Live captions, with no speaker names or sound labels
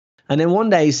And then one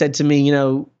day he said to me,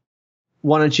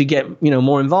 why don't you get,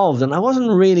 more involved? And I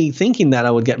wasn't really thinking that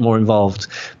I would get more involved.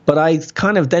 But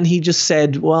then he just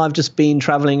said, well, I've just been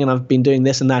traveling and I've been doing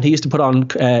this and that. He used to put on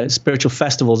spiritual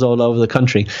festivals all over the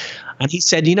country. And he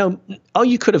said,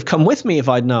 you could have come with me if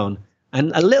I'd known.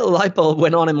 And a little light bulb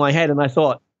went on in my head. And I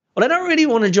thought, well, I don't really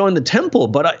want to join the temple,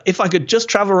 but if I could just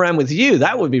travel around with you,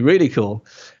 that would be really cool.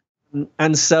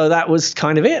 And so that was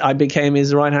kind of it. I became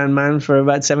his right-hand man for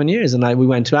about 7 years. And we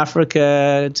went to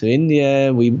Africa, to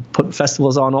India. We put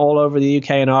festivals on all over the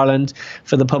UK and Ireland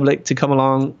for the public to come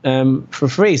along for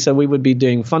free. So we would be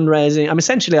doing fundraising.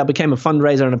 essentially, I became a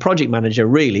fundraiser and a project manager,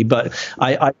 really. But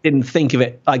I didn't think of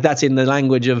it like that's in the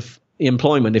language of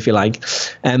employment, if you like.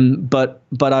 But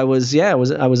I was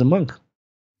a monk.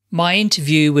 My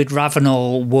interview with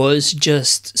Ravinol was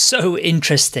just so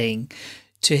interesting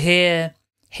to hear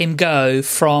him go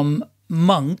from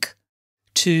monk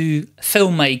to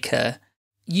filmmaker.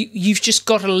 You've just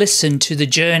got to listen to the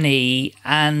journey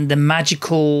and the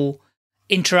magical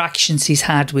interactions he's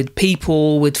had with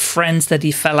people, with friends that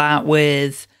he fell out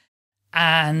with,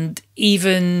 and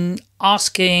even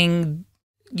asking,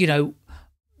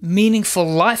 meaningful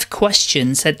life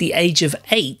questions at the age of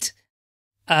 8.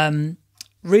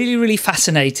 Really, really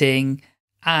fascinating,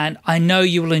 and I know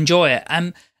you will enjoy it.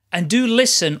 And do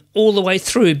listen all the way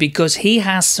through, because he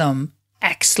has some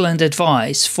excellent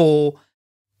advice for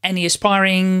any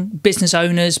aspiring business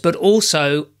owners, but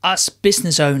also us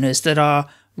business owners that are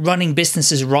running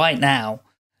businesses right now.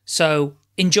 So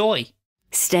enjoy.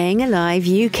 Staying Alive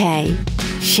UK.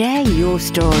 Share your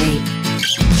story.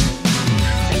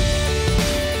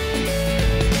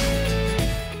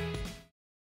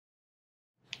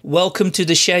 Welcome to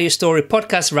the Share Your Story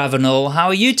podcast, Ravinol. How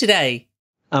are you today?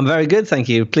 I'm very good, thank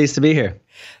you. Pleased to be here.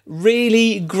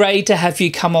 Really great to have you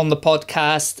come on the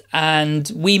podcast. And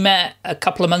we met a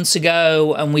couple of months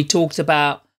ago and we talked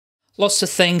about lots of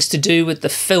things to do with the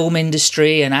film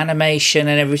industry and animation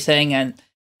and everything. And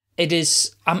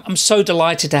I'm so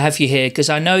delighted to have you here, because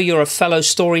I know you're a fellow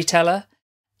storyteller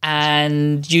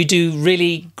and you do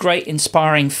really great,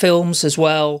 inspiring films as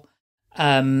well.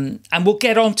 And we'll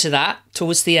get on to that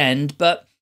towards the end. But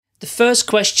the first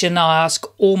question I ask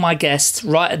all my guests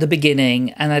right at the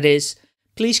beginning, and that is,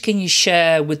 please can you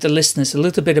share with the listeners a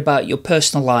little bit about your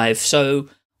personal life? So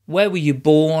where were you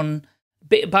born? A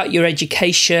bit about your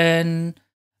education.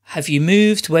 Have you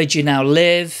moved? Where do you now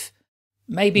live?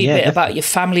 Maybe a bit about your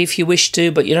family if you wish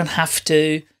to, but you don't have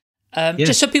to.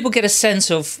 Just so people get a sense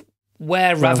of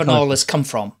where Ravinol has come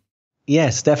from.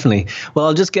 Yes, definitely. Well,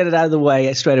 I'll just get it out of the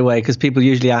way straight away, because people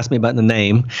usually ask me about the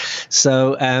name.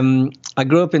 So I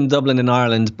grew up in Dublin in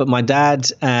Ireland, but my dad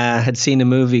had seen a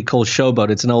movie called Showboat.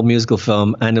 It's an old musical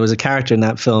film, and there was a character in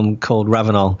that film called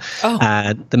Ravinol,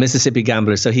 the Mississippi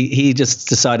Gambler. So he just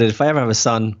decided, if I ever have a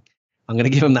son, I'm going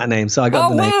to give him that name. So I got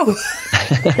the name. Wow.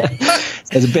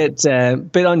 It's a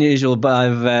bit unusual, but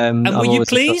I've and were you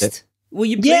pleased? Were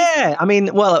you pleased? Yeah, I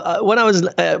mean, well, when I was,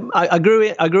 I grew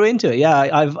into it. Yeah,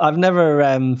 I've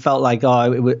never felt like,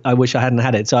 I wish I hadn't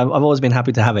had it. So I've always been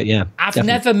happy to have it. Yeah, I've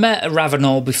never met a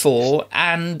Ravinol before,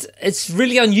 and it's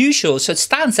really unusual. So it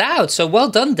stands out. So well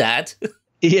done, Dad.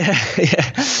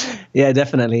 Yeah,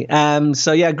 definitely.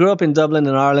 So I grew up in Dublin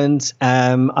in Ireland.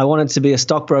 I wanted to be a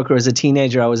stockbroker as a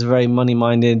teenager. I was a very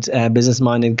money-minded,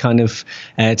 business-minded kind of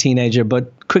teenager,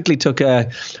 but quickly took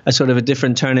a sort of a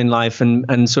different turn in life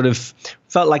and sort of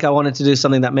felt like I wanted to do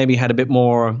something that maybe had a bit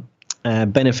more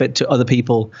benefit to other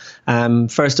people.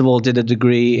 First of all, did a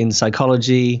degree in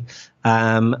psychology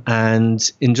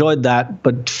and enjoyed that,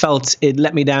 but felt it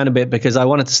let me down a bit because I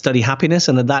wanted to study happiness.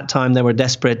 And at that time, they were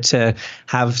desperate to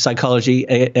have psychology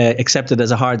accepted as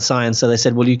a hard science. So they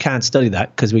said, well, you can't study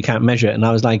that because we can't measure it. And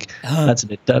I was like, that's a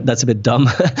bit dumb.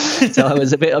 So I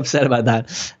was a bit upset about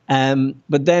that.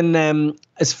 But then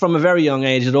as from a very young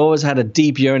age, I'd always had a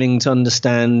deep yearning to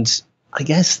understand, I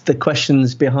guess, the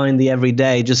questions behind the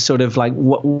everyday, just sort of like,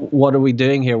 what are we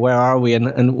doing here? Where are we?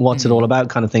 And what's it all about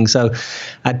kind of thing. So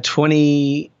at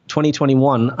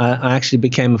 2021, I actually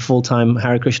became a full-time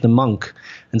Hare Krishna monk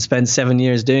and spent 7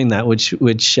 years doing that, which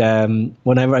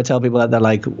whenever I tell people that, they're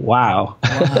like, wow.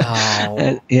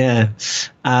 Yeah.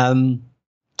 And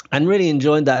really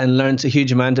enjoyed that and learned a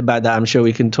huge amount about that. I'm sure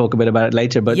we can talk a bit about it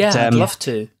later. But yeah, I'd love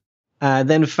to.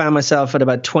 Then found myself at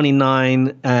about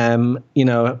 29,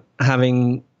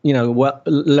 having,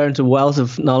 learned a wealth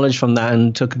of knowledge from that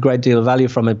and took a great deal of value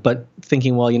from it. But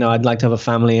thinking, well, I'd like to have a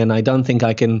family, and I don't think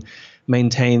I can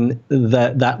maintain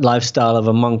that lifestyle of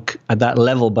a monk at that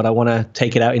level, but I want to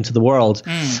take it out into the world.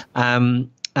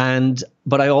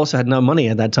 But I also had no money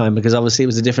at that time because obviously it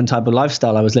was a different type of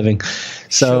lifestyle I was living.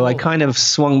 So I kind of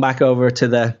swung back over to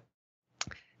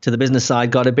to the business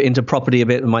side, got a bit into property a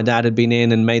bit. My dad had been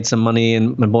in and made some money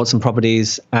and bought some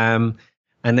properties, and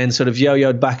then sort of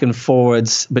yo-yoed back and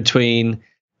forwards between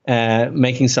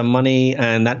making some money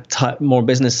and that more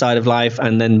business side of life,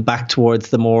 and then back towards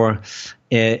the more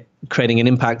creating an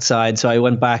impact side. So I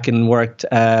went back and worked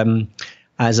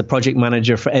as a project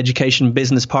manager for education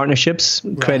business partnerships,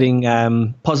 right, creating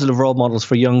positive role models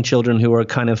for young children who are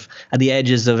kind of at the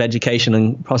edges of education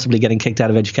and possibly getting kicked out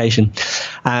of education.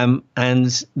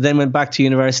 And then went back to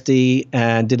university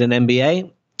and did an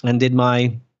MBA and did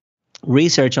my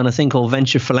research on a thing called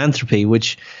venture philanthropy,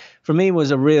 which for me was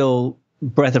a real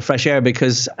breath of fresh air,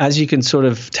 because as you can sort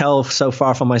of tell so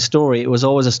far from my story, it was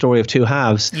always a story of two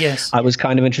halves. Yes. I was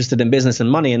kind of interested in business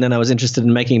and money, and then I was interested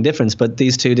in making a difference, but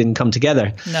these two didn't come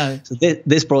together. No. So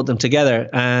this brought them together.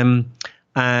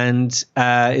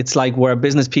 It's like where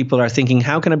business people are thinking,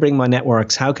 how can I bring my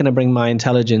networks? How can I bring my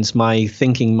intelligence, my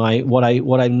thinking, what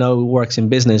I know works in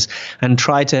business, and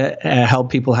try to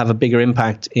help people have a bigger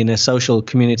impact in a social,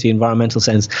 community, environmental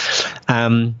sense.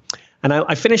 And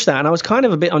I finished that, and I was kind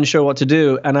of a bit unsure what to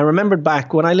do. And I remembered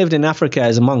back when I lived in Africa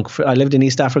as a monk. I lived in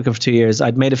East Africa for 2 years.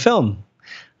 I'd made a film,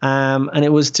 and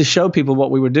it was to show people what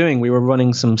we were doing. We were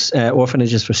running some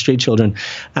orphanages for street children,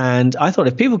 and I thought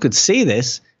if people could see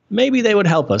this, maybe they would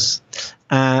help us.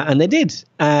 And they did.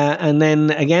 And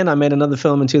then again, I made another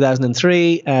film in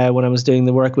 2003 when I was doing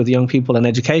the work with young people in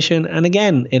education. And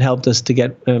again, it helped us to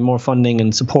get more funding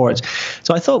and support.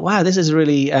 So I thought, wow, this is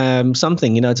really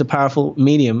something. You know, it's a powerful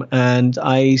medium. And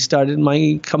I started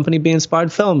my company, Be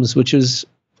Inspired Films, which was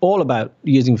all about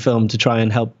using film to try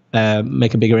and help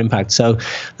make a bigger impact. So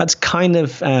that's kind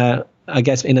of, I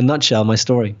guess, in a nutshell, my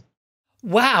story.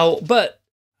 Wow. But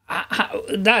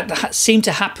that seemed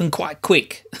to happen quite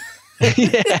quick.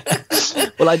 Yeah.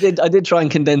 Well, I did try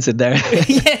and condense it there.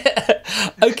 Yeah.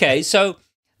 Okay, so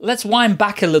let's wind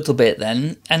back a little bit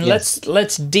then, and yes,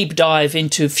 let's deep dive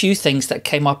into a few things that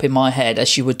came up in my head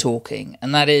as you were talking,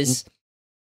 and that is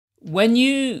when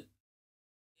you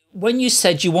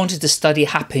said you wanted to study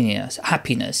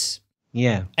happiness.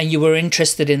 Yeah. And you were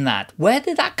interested in that. Where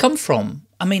did that come from?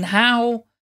 I mean, how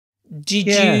did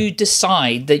you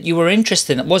decide that you were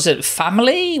interested in it? Was it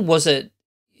family?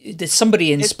 Did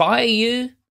somebody inspire you?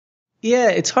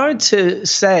 Yeah, it's hard to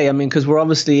say. I mean, because we're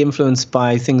obviously influenced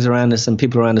by things around us and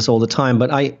people around us all the time.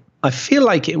 But I feel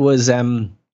like it was a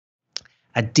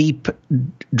deep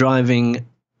driving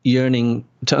yearning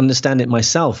to understand it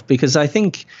myself, because I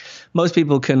think most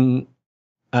people can,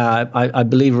 I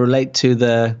believe, relate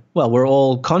to we're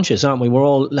all conscious, aren't we? We're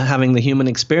all having the human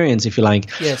experience, if you like.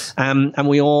 Yes. And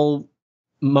we all,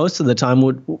 most of the time,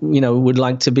 would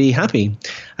like to be happy.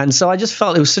 And so I just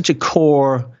felt it was such a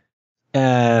core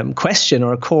question,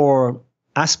 or a core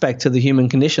aspect to the human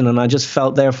condition. And I just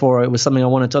felt, therefore, it was something I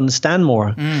wanted to understand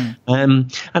more.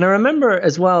 And I remember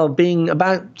as well being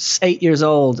about 8 years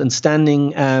old and standing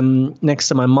next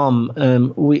to my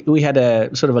mum. We had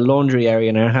a sort of a laundry area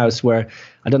in our house where,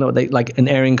 I don't know what like an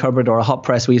airing cupboard or a hot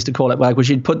press, we used to call it, like, where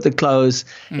she'd put the clothes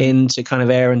in to kind of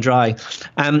air and dry.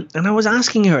 And I was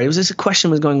asking her, it was this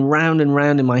question was going round and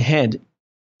round in my head.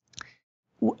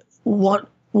 What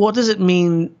does it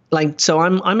mean? Like, so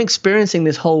I'm experiencing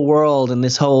this whole world and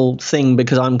this whole thing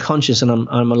because I'm conscious and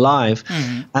I'm alive.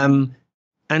 And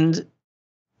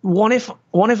what if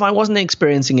I wasn't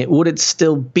experiencing it? Would it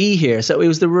still be here? So it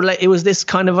was this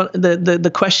kind of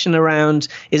the question around,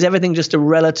 is everything just a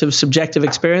relative subjective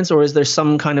experience, or is there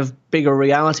some kind of bigger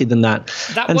reality than that?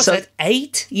 That was at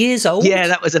 8 years old? Yeah,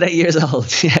 that was at 8 years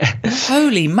old. Yeah.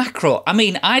 Holy mackerel. I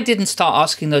mean, I didn't start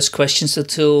asking those questions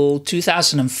until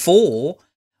 2004.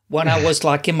 When I was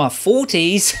like in my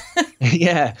 40s.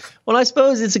 Yeah. Well, I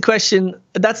suppose it's a question.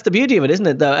 That's the beauty of it, isn't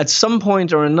it? Though, at some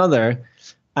point or another,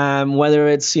 whether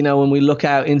it's, when we look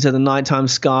out into the nighttime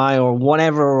sky or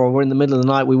whatever, or we're in the middle of the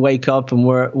night, we wake up and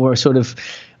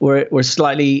we're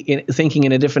slightly thinking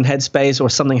in a different headspace, or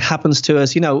something happens to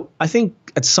us. I think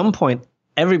at some point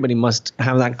everybody must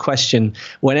have that question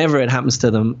whenever it happens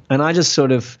to them. And I just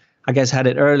sort of, I guess, had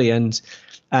it early. And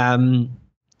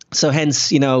so hence,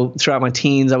 throughout my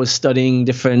teens, I was studying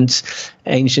different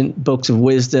ancient books of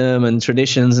wisdom and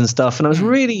traditions and stuff. And I was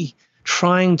really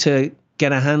trying to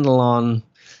get a handle on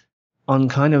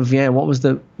kind of, what was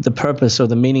the purpose or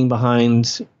the meaning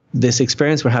behind this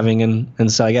experience we're having.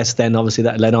 And so I guess then obviously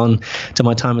that led on to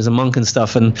my time as a monk and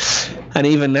stuff. And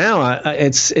even now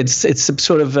it's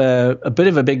sort of a bit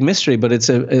of a big mystery, but it's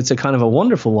a kind of a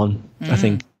wonderful one, I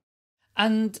think.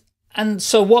 And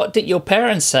so what did your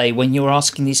parents say when you were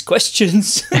asking these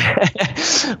questions?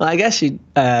 Well, I guess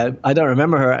I don't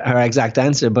remember her exact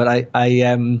answer, but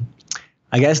I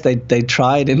I guess they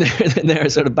tried in their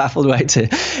sort of baffled way to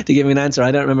give me an answer.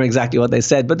 I don't remember exactly what they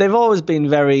said, but they've always been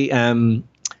very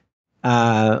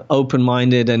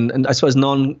open-minded and I suppose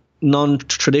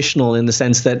non-traditional in the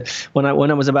sense that when I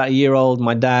was about a year old,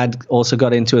 my dad also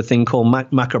got into a thing called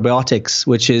macrobiotics,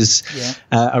 which is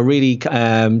a really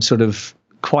sort of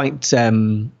quite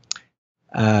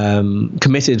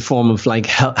committed form of like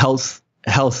health.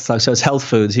 So it's health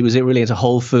foods. He was really into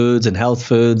whole foods and health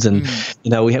foods, and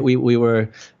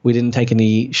we didn't take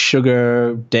any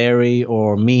sugar, dairy,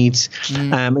 or meat.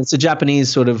 It's a Japanese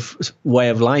sort of way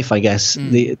of life, I guess,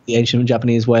 the ancient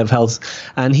Japanese way of health.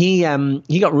 And he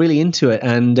got really into it,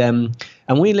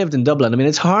 and we lived in Dublin. I mean,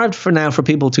 it's hard for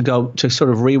people to sort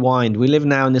of rewind. We live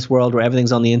now in this world where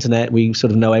everything's on the internet. We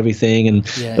sort of know everything, and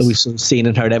we've sort of seen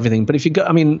and heard everything. But if you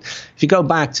go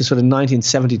back to sort of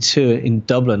 1972 in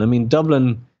Dublin, I mean, Dublin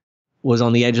was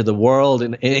on the edge of the world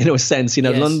in a sense.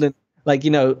 London,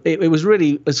 it was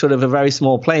really a sort of a very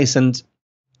small place, and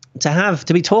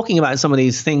to be talking about some of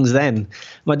these things then.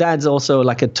 My dad's also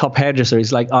like a top hairdresser.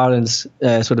 He's like Ireland's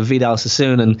sort of Vidal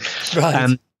Sassoon, and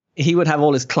right. He would have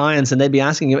all his clients and they'd be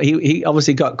asking him. He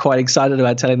obviously got quite excited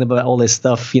about telling them about all this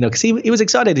stuff, because he was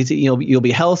excited. He said, you'll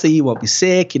be healthy, you won't be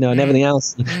sick, and everything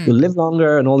else. You'll live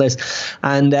longer and all this.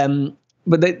 And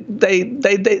but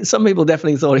they some people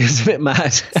definitely thought he was a bit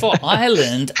mad. For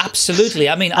Ireland, absolutely.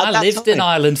 I mean, I lived in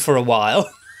Ireland for a while.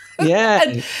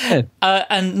 Yeah.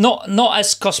 And not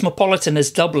as cosmopolitan as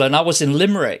Dublin. I was in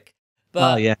Limerick.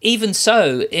 But even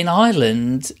so, in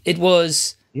Ireland, it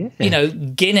was...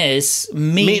 Guinness,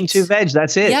 meat and two veg.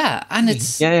 That's it. Yeah, and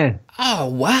it's Oh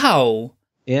wow.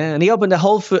 Yeah, and he opened a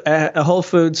Whole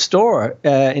Food store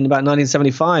in about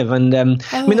 1975, and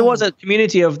I mean there was a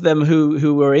community of them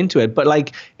who were into it, but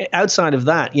like outside of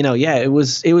that, it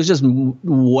was just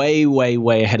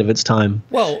way ahead of its time.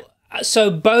 Well, so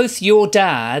both your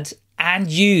dad and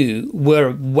you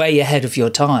were way ahead of your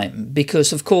time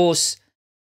because, of course,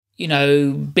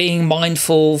 being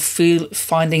mindful,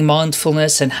 finding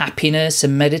mindfulness and happiness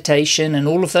and meditation and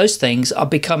all of those things are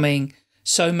becoming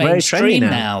so mainstream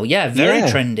now. Yeah, very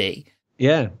trendy.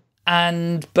 Yeah.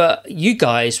 But you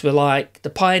guys were like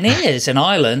the pioneers in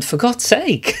Ireland, for God's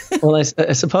sake. Well, I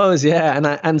suppose,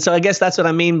 yeah. And so I guess that's what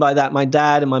I mean by that. My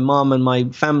dad and my mom and my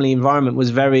family environment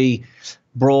was very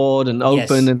broad and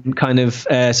open and kind of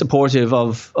supportive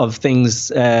of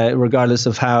things, regardless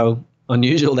of how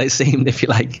unusual they seemed, if you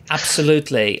like.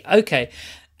 Absolutely. Okay.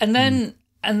 And then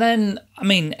I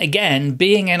mean, again,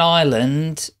 being in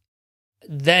Ireland,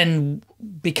 then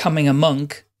becoming a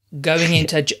monk, going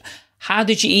into how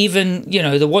did you even,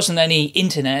 there wasn't any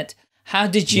internet, how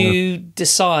did you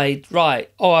decide, right,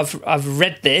 I've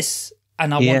read this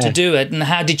and I want to do it, and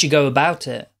how did you go about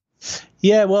it?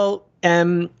 Yeah, well,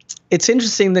 it's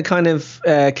interesting, the kind of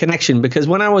connection, because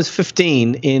when I was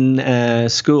 15 in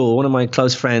school, one of my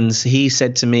close friends, he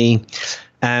said to me,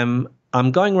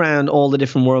 I'm going around all the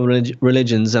different world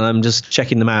religions and I'm just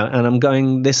checking them out. And I'm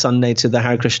going this Sunday to the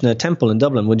Hare Krishna temple in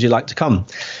Dublin. Would you like to come?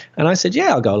 And I said,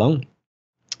 yeah, I'll go along.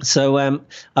 So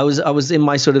I was in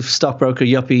my sort of stockbroker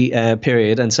yuppie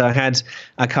period, and so I had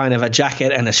a kind of a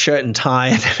jacket and a shirt and tie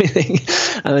and everything.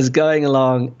 I was going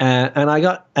along, and I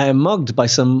got mugged by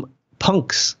some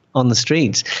punks on the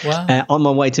street on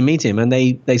my way to meet him, and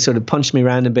they sort of punched me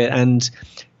around a bit and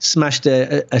smashed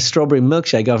a strawberry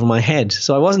milkshake over my head.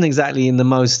 So I wasn't exactly in the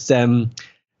most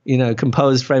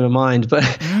composed frame of mind, but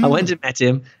I went and met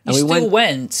him, and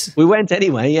we went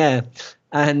anyway, yeah.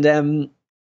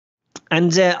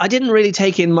 And I didn't really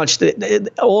take in much.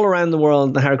 All around the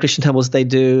world, the Hare Krishna temples, they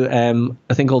do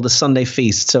a thing called the Sunday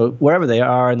Feast. So wherever they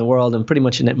are in the world, and pretty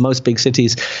much in most big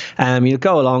cities, you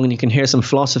go along and you can hear some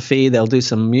philosophy. They'll do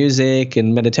some music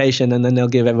and meditation, and then they'll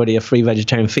give everybody a free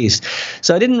vegetarian feast.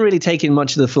 So I didn't really take in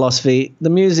much of the philosophy. The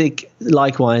music,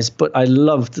 likewise, but I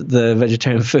loved the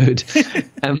vegetarian food.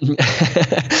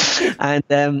 And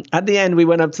at the end, we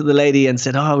went up to the lady and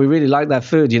said, "Oh, we really like that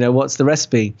food. What's the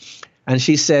recipe?" And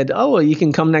she said, "Oh, well, you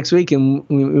can come next week and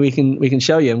we can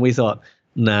show you." And we thought,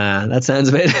 nah, that sounds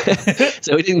a bit.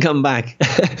 So we didn't come back.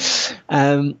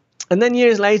 And then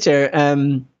years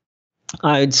later,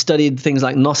 I'd studied things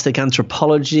like Gnostic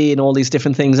anthropology and all these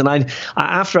different things. And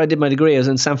after I did my degree, I was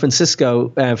in San Francisco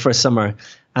for a summer.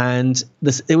 And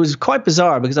it was quite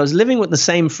bizarre because I was living with the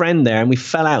same friend there, and we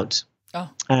fell out.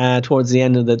 Towards the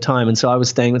end of the time. And so I was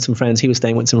staying with some friends. He was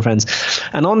staying with some friends.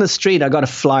 And on the street, I got a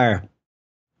flyer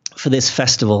for this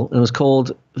festival. It was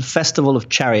called Festival of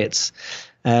Chariots,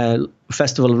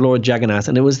 Festival of Lord Jagannath,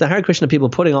 and it was the Hare Krishna people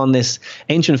putting on this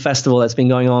ancient festival that's been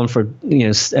going on for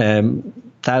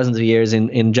thousands of years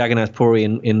in Jagannath Puri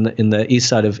in the east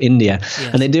side of India. Yes.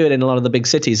 And they do it in a lot of the big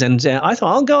cities. And I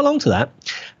thought, I'll go along to that.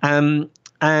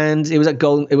 And it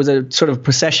was a sort of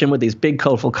procession with these big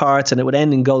colorful carts, and it would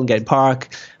end in Golden Gate Park,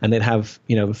 and they'd have,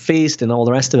 a feast and all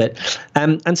the rest of it.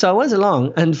 And so I went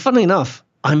along, and funnily enough,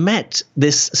 I met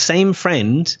this same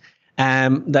friend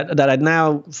that I'd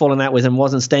now fallen out with and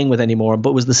wasn't staying with anymore,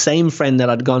 but was the same friend that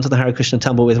I'd gone to the Hare Krishna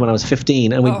temple with when I was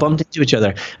 15, and we bumped into each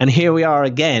other. And here we are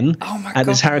again at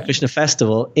this Hare Krishna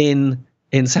festival in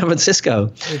San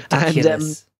Francisco.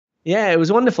 Ridiculous. And it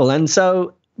was wonderful. And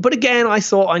so, but again, I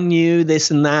thought I knew this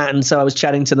and that, and so I was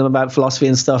chatting to them about philosophy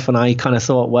and stuff, and I kind of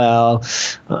thought, well,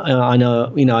 I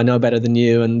know better than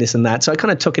you, and this and that. So I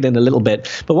kind of took it in a little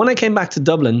bit. But when I came back to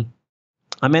Dublin,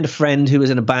 I met a friend who was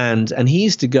in a band, and he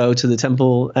used to go to the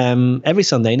temple every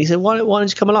Sunday. And he said, why don't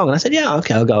you come along? And I said, yeah,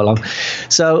 okay, I'll go along.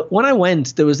 So when I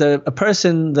went, there was a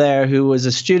person there who was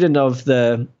a student of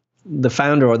the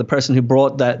founder, or the person who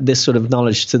brought this sort of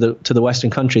knowledge to the Western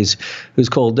countries, who's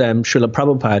called Srila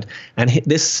Prabhupada. And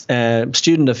this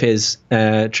student of his,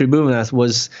 Tribhuvannath,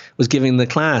 was giving the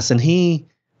class, and he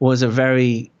was a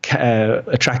very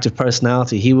attractive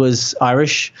personality. He was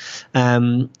Irish.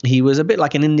 He was a bit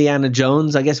like an Indiana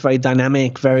Jones, I guess, very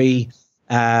dynamic, very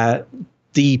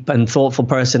deep and thoughtful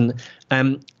person.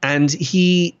 And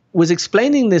he was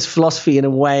explaining this philosophy in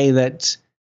a way that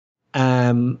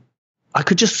I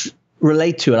could just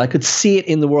relate to it. I could see it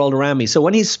in the world around me. So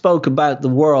when he spoke about the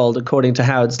world according to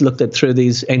how it's looked at through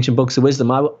these ancient books of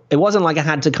wisdom, it wasn't like I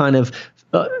had to kind of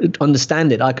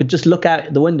understand it. I could just look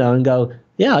out the window and go,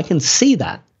 yeah, I can see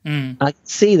that. I can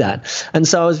see that. And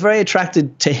so I was very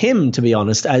attracted to him, to be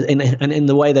honest, in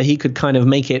the way that he could kind of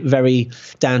make it very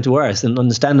down to earth and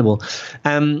understandable.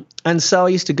 And so I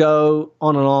used to go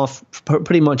on and off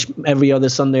pretty much every other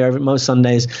Sunday, or most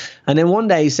Sundays. And then one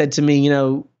day he said to me,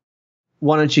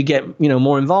 why don't you get,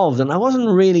 more involved? And I wasn't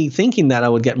really thinking that I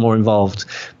would get more involved,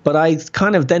 but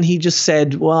then he just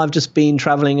said, well, I've just been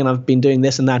traveling and I've been doing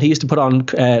this and that. He used to put on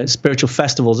spiritual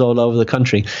festivals all over the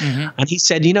country. Mm-hmm. And he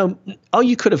said,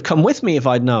 you could have come with me if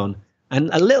I'd known.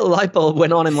 And a little light bulb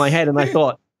went on in my head, and I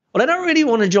thought, well, I don't really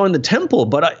want to join the temple,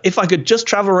 but if I could just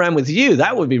travel around with you,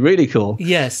 that would be really cool.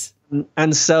 Yes.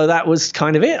 And so that was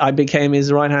kind of it. I became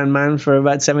his right-hand man for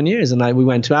about 7 years. And we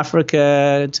went to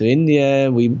Africa, to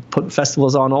India. We put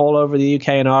festivals on all over the UK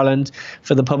and Ireland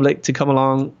for the public to come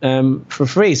along for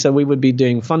free. So we would be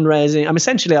doing fundraising.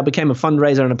 Essentially, I became a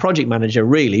fundraiser and a project manager,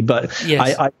 really. But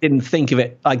yes. I didn't think of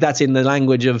it like that's in the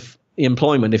language of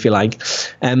employment, if you like.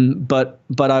 But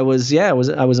I was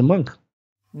a monk.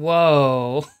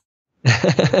 Whoa.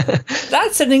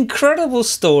 That's an incredible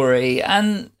story.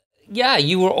 And yeah,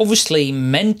 you were obviously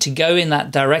meant to go in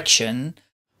that direction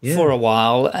for a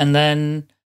while, and then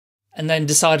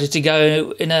decided to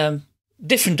go in a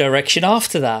different direction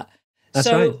after that.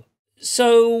 That's right.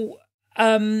 So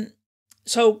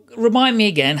remind me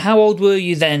again, how old were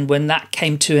you then when that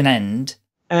came to an end?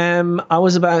 I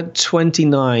was about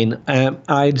 29.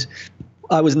 I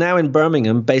was now in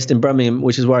Birmingham, based in Birmingham,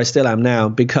 which is where I still am now,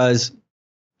 because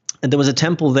there was a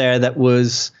temple there that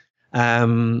was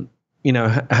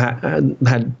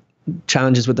had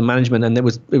challenges with the management, and it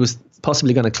was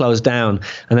possibly going to close down.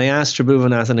 And they asked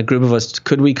Tribhuvannath and a group of us,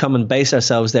 could we come and base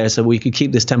ourselves there so we could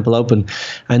keep this temple open?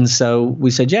 And so we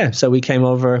said, yeah. So we came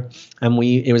over, and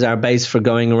it was our base for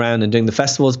going around and doing the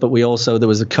festivals. But we also, there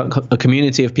was a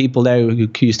community of people there who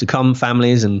used to come,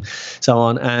 families and so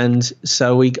on. And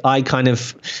so I kind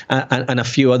of, and a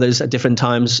few others at different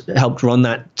times helped run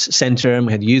that center, and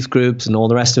we had youth groups and all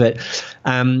the rest of it.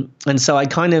 And so I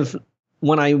kind of,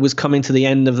 when I was coming to the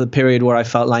end of the period where I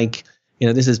felt like,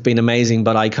 this has been amazing,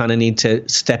 but I kind of need to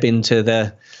step into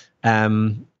the I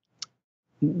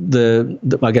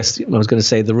guess I was going to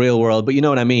say the real world, but you know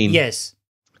what I mean? Yes.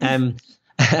 And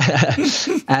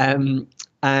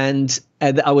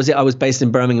I was based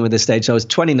in Birmingham at this stage. So I was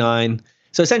 29.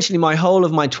 So essentially my whole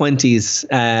of my 20s,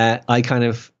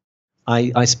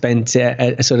 I spent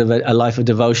a sort of a life of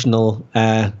devotional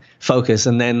focus.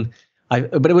 And then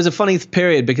but it was a funny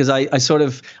period, because I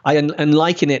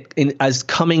liken it as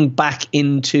coming back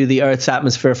into the Earth's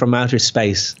atmosphere from outer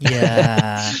space.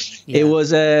 Yeah. It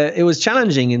was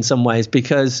challenging in some ways,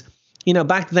 because,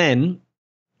 back then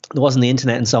there wasn't the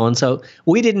internet and so on. So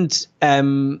we didn't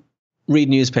read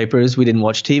newspapers. We didn't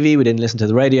watch TV. We didn't listen to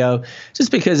the radio, just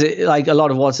because like a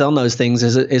lot of what's on those things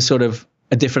is sort of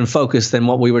a different focus than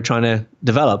what we were trying to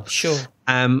develop. Sure.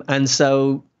 And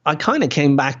so I kind of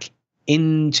came back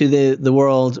into the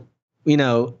world.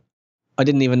 I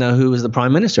didn't even know who was the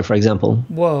prime minister, for example.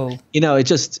 Whoa.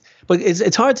 But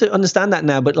it's hard to understand that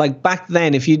now. But like back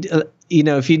then, if you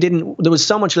know, if you didn't, there was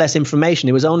so much less information.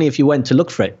 It was only if you went to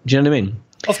look for it. Do you know what I mean?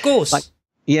 Of course. Like,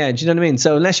 yeah, do you know what I mean?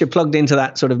 So unless you're plugged into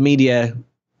that sort of media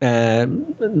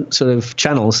sort of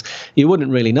channels, you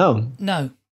wouldn't really know. No,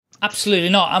 absolutely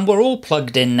not. And we're all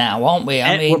plugged in now, aren't we?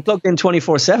 I mean, we're plugged in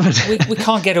 24/7. we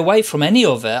can't get away from any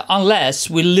of it unless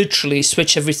we literally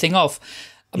switch everything off.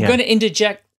 I'm going to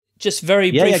interject just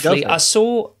very briefly. I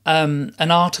saw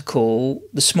an article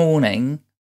this morning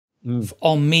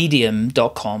on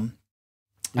medium.com,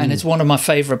 and it's one of my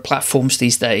favorite platforms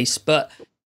these days, but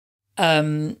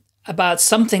about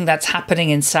something that's happening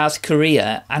in South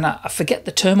Korea, and I forget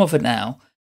the term of it now.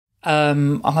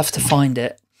 I'll have to find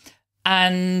it.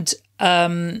 And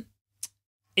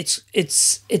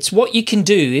it's what you can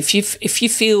do if you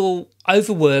feel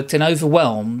overworked and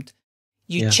overwhelmed.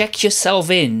 You check yourself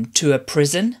in to a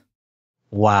prison.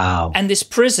 Wow. And this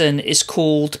prison is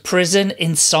called Prison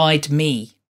Inside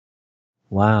Me.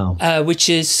 Wow. Which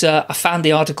is, I found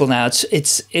the article now.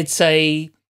 They're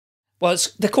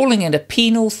calling it a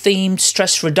penal-themed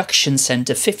stress reduction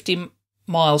center 50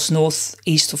 miles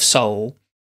northeast of Seoul,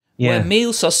 where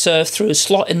meals are served through a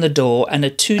slot in the door and a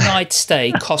 2-night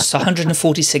stay costs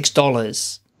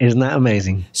 $146. Isn't that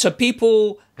amazing? So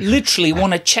people literally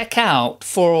want to check out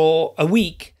for a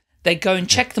week. They go and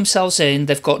check themselves in.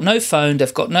 They've got no phone.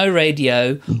 They've got no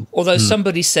radio. Although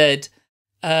somebody said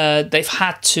they've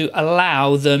had to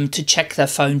allow them to check their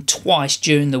phone twice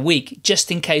during the week, just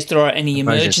in case there are any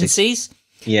emergencies.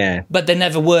 Yeah. But there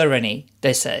never were any,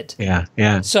 they said. Yeah,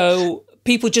 yeah. So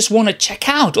people just want to check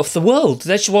out of the world.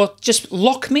 They just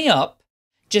lock me up.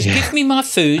 Just give me my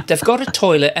food. They've got a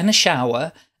toilet and a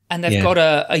shower, and they've got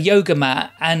a yoga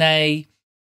mat and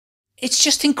it's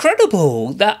just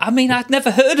incredible. I'd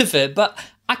never heard of it, but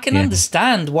I can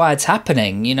understand why it's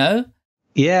happening, you know?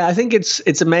 Yeah, I think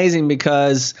it's amazing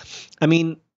because, I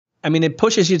mean, it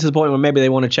pushes you to the point where maybe they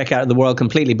want to check out the world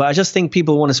completely. But I just think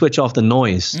people want to switch off the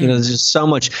noise. You know, there's just so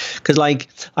much. Because, like,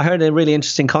 I heard a really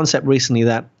interesting concept recently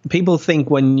that people think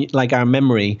when, like, our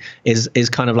memory is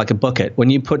kind of like a bucket.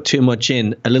 When you put too much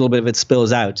in, a little bit of it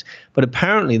spills out. But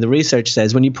apparently the research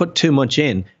says when you put too much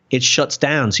in, it shuts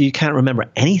down, so you can't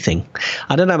remember anything.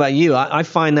 I don't know about you. I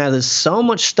find now there's so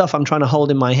much stuff I'm trying to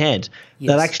hold in my head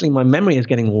that actually my memory is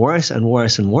getting worse and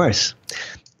worse and worse.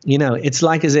 You know, it's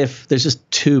like as if there's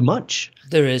just too much.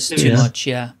 There is too much,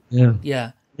 yeah.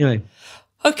 Anyway.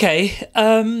 Okay.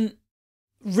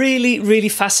 Really, really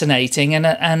fascinating.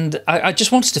 And I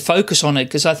just wanted to focus on it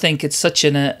because I think it's such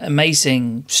an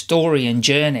amazing story and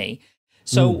journey.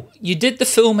 So you did the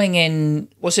filming in,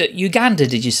 was it Uganda,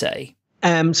 did you say?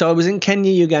 So I was in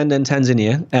Kenya, Uganda, and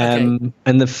Tanzania,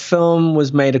 and the film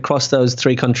was made across those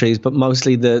 3 countries, but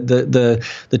mostly the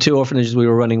 2 orphanages we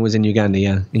were running was in Uganda,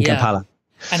 in Kampala.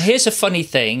 And here's a funny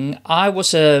thing. I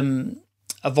was a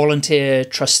volunteer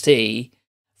trustee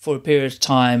for a period of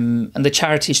time, and the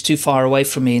charity is too far away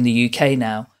from me in the UK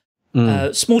now.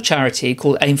 A small charity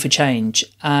called Aim for Change,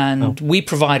 and we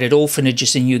provided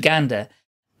orphanages in Uganda.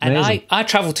 And I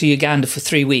traveled to Uganda for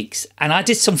 3 weeks, and I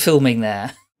did some filming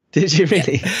there. Did you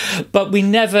really? But we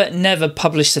never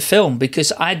published the film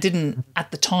because at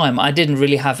the time, I didn't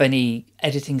really have any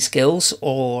editing skills,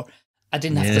 or I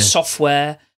didn't have the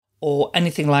software or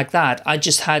anything like that. I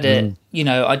just had it, you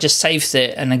know, I just saved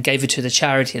it and then gave it to the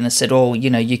charity and I said, oh, you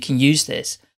know, you can use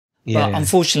this. But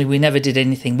unfortunately, we never did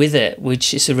anything with it,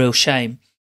 which is a real shame.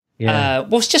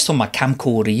 Well, it's just on my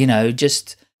camcorder, you know,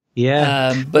 just...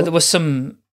 but there was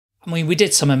some... I mean, we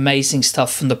did some amazing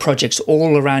stuff from the projects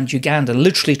all around Uganda,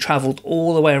 literally traveled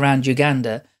all the way around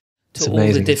Uganda to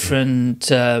all the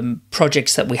different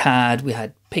projects that we had. We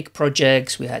had pig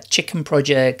projects, we had chicken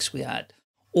projects, we had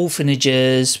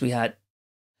orphanages, we had,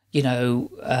 you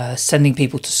know, sending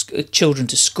people to children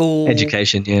to school.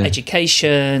 Education,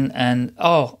 Education, and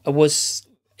it was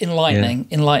enlightening.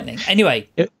 Anyway.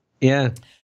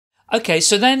 Okay,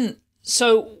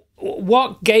 so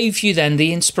what gave you then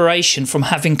the inspiration from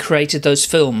having created those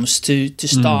films to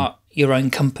start your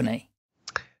own company?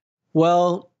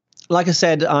 Well, like I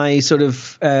said, I sort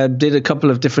of did a couple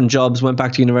of different jobs, went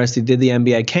back to university, did the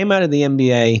MBA, came out of the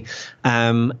MBA,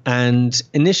 and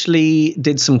initially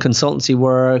did some consultancy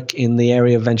work in the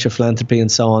area of venture philanthropy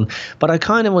and so on. But I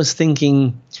kind of was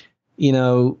thinking, you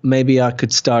know, maybe I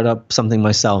could start up something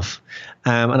myself.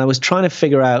 And I was trying to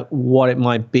figure out what it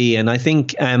might be. And I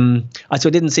think I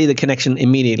didn't see the connection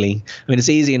immediately. I mean, it's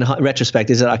easy in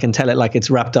retrospect, is that I can tell it like it's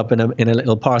wrapped up in a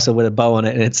little parcel with a bow on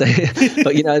it. And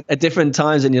but, you know, at different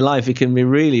times in your life, it can be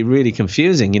really, really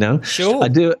confusing, you know. Sure. I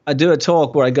do a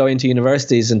talk where I go into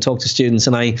universities and talk to students,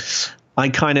 and I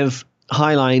kind of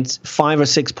highlight 5 or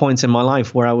 6 points in my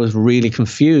life where I was really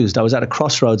confused. I was at a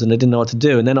crossroads and I didn't know what to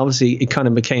do. And then obviously it kind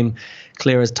of became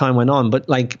clear as time went on. But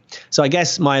like, so I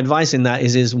guess my advice in that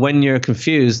is when you're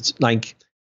confused, like,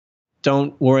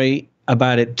 don't worry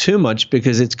about it too much,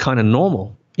 because it's kind of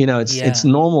normal. You know, it's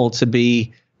normal to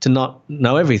not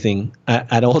know everything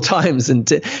at all times.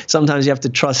 And sometimes you have to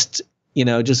trust, you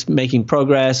know, just making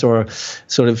progress or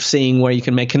sort of seeing where you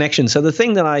can make connections. So the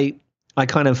thing that I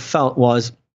kind of felt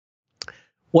was,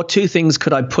 what 2 things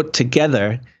could I put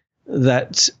together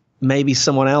that maybe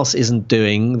someone else isn't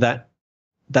doing that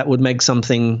would make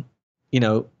something, you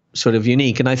know, sort of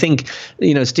unique? And I think,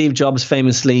 you know, Steve Jobs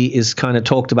famously is kind of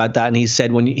talked about that. And he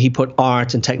said when he put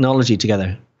art and technology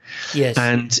together, yes,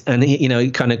 and he, you know,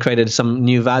 he kind of created some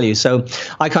new value. So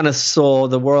I kind of saw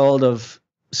the world of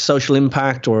social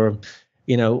impact, or,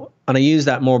 you know, and I use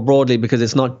that more broadly because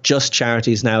it's not just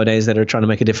charities nowadays that are trying to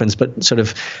make a difference, but sort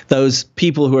of those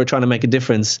people who are trying to make a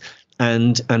difference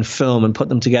and film and put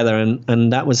them together.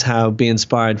 And that was how Be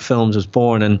Inspired Films was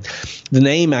born. And the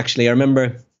name, actually, I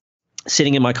remember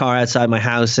sitting in my car outside my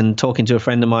house and talking to a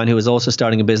friend of mine who was also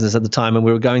starting a business at the time. And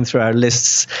we were going through our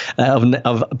lists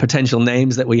of potential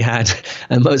names that we had.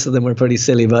 And most of them were pretty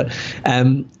silly, but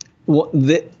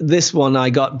this one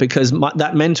I got because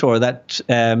that mentor, that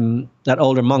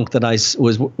older monk that I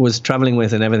was traveling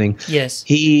with and everything. Yes.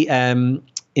 He in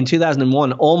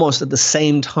 2001, almost at the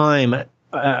same time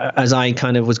as I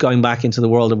kind of was going back into the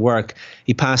world of work,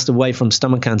 he passed away from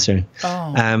stomach cancer.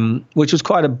 Oh. Which was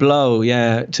quite a blow,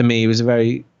 to me. It was a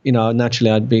very, you know, naturally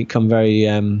I'd become very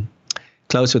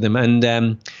close with him.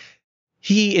 And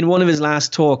he, in one of his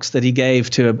last talks that he gave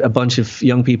to a bunch of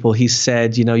young people, he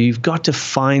said, you know, you've got to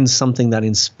find something that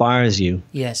inspires you.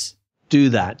 Yes. Do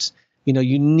that. You know,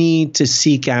 you need to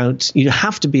seek out, you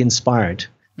have to be inspired.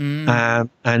 And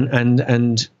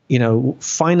you know,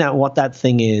 find out what that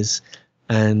thing is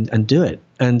and do it.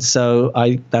 And so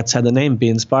that's how the name Be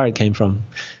Inspired came from.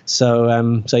 So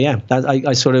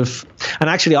I sort of, and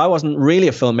actually I wasn't really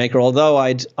a filmmaker, although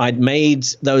I'd made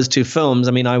those 2 films.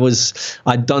 I mean,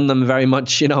 I'd done them very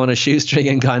much, you know, on a shoestring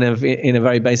and kind of in a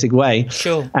very basic way.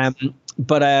 Sure.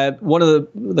 But one of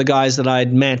the guys that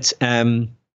I'd met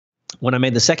when I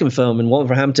made the second film in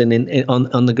Wolverhampton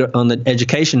on the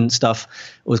education stuff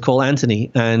was called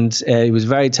Anthony, and he was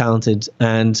very talented.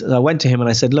 And I went to him and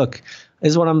I said, look, this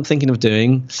is what I'm thinking of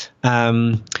doing. You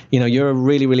know, you're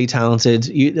really, really talented.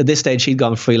 At this stage, he'd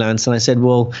gone freelance. And I said,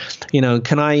 well, you know,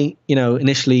 can I, you know,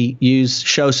 initially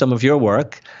show some of your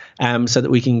work so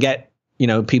that we can get, you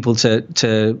know, people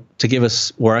to give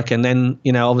us work. And then,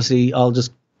 you know, obviously I'll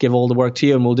just give all the work to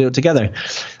you and we'll do it together.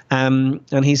 And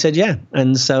he said, yeah.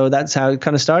 And so that's how it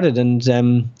kind of started. And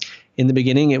in the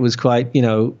beginning, it was quite, you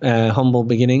know, humble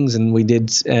beginnings. And we did,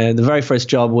 the very first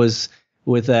job was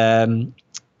with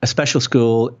a special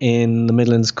school in the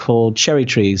Midlands called Cherry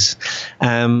Trees.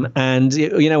 And,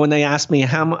 you know, when they asked me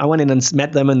I went in and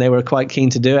met them and they were quite keen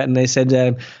to do it. And they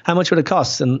said, how much would it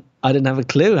cost? And I didn't have a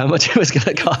clue how much it was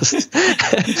going to cost.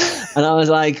 And I was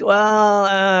like, well,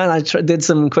 I did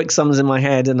some quick sums in my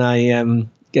head and I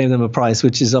gave them a price,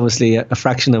 which is obviously a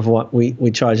fraction of what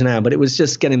we charge now. But it was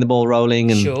just getting the ball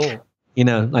rolling and, sure, you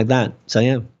know, like that. So,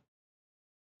 yeah.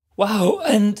 Wow.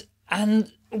 And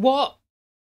what,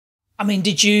 I mean,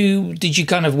 did you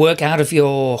kind of work out of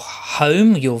your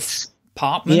home, your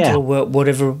apartment, or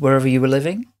wherever you were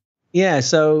living? Yeah.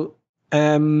 So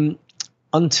that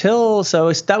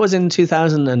was in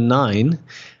 2009,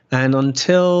 and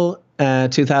until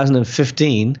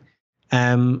 2015,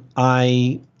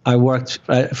 I worked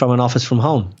from an office from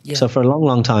home. Yeah. So for a long,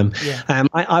 long time,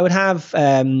 I would have,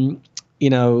 you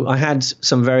know, I had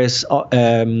some various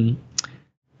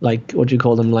like, what do you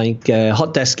call them, like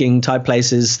hot desking type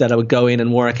places that I would go in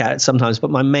and work at sometimes.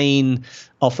 But my main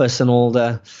office and all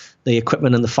the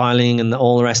equipment and the filing and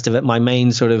all the rest of it, my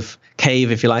main sort of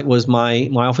cave, if you like, was my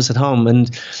office at home.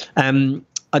 And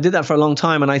I did that for a long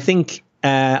time. And I think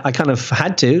I kind of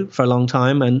had to for a long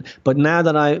time. But now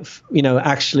that I've, you know,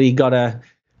 actually got a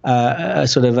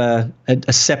sort of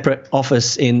a separate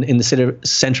office in the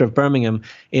center of Birmingham,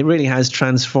 it really has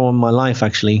transformed my life,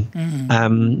 actually.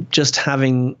 Just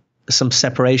having some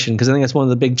separation, because I think that's one of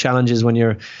the big challenges when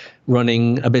you're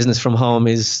running a business from home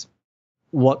is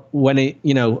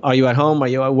you know, are you at home, are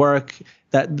you at work?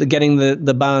 Getting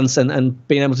the balance and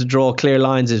being able to draw clear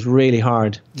lines is really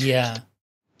hard. Yeah.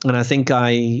 And I think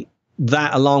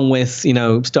that along with, you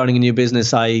know, starting a new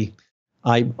business, I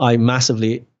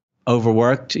massively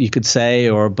overworked, you could say,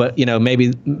 but you know, maybe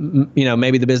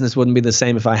the business wouldn't be the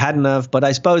same if I hadn't have. But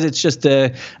I suppose it's just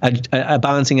a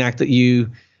balancing act that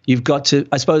you've got to,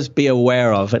 I suppose, be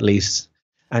aware of at least.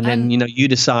 And then, you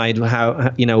decide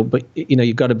how, but,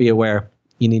 you've got to be aware.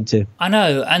 You need to. I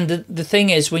know. And the thing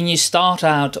is, when you start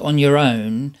out on your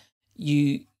own,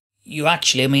 you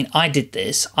actually, I mean, I did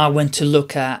this. I went to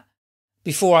look at,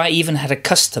 before I even had a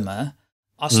customer,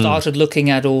 I started looking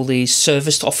at all these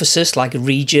serviced offices like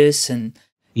Regis and,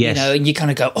 and you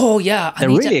kind of go, oh, yeah. They're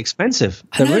really expensive.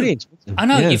 They're really expensive. I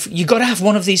know. Yeah. You've got to have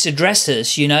one of these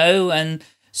addresses, and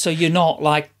so you're not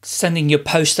like sending your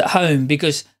post at home,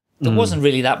 because there wasn't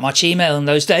really that much email in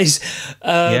those days.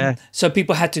 So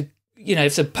people had to,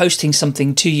 if they're posting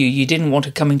something to you, you didn't want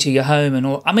it coming to your home and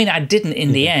all. I mean, I didn't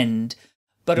in the end,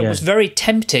 but it was very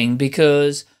tempting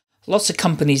because lots of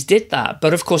companies did that.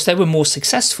 But of course, they were more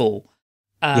successful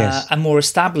and more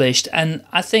established. And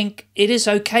I think it is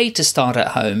okay to start at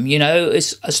home,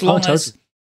 as long as,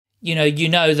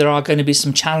 there are going to be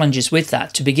some challenges with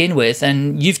that to begin with.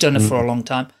 And you've done it for a long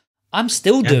time. I'm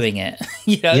still doing it,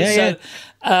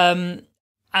 and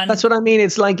that's what I mean.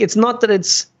 It's like, it's not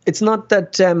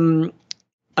that,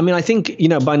 I mean, I think,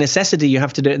 by necessity, you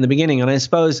have to do it in the beginning. And I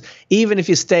suppose even if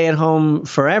you stay at home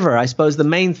forever, I suppose the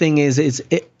main thing is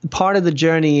part of the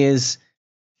journey is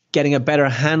getting a better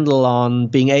handle on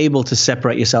being able to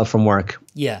separate yourself from work.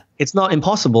 Yeah. It's not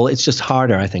impossible. It's just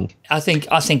harder, I think. I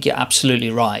think you're absolutely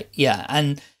right. Yeah.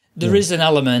 And there is an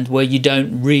element where you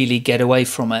don't really get away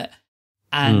from it.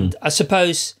 And I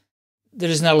suppose there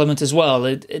is an element as well.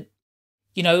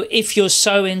 If you're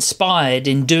so inspired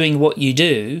in doing what you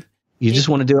do, you just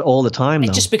want to do it all the time.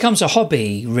 It just becomes a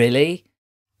hobby, really.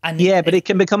 And but it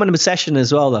can become an obsession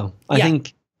as well, though. I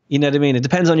think, you know what I mean? It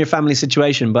depends on your family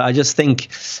situation, but I just think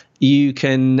you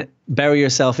can bury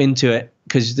yourself into it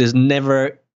because it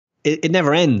never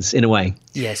ends in a way.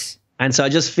 Yes. And so I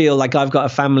just feel like I've got a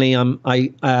family.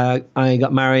 I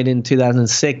got married in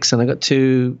 2006, and I got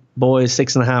 2 boys,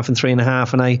 6.5 and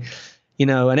 3.5, and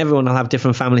and everyone will have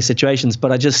different family situations.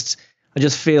 But I just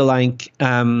feel like,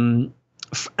 and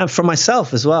for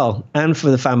myself as well, and for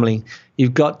the family,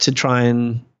 you've got to try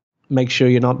and make sure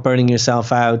you're not burning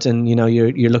yourself out, and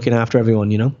you're looking after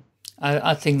everyone.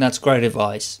 I think that's great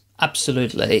advice.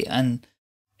 Absolutely. And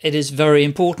it is very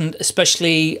important,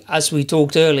 especially as we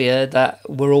talked earlier, that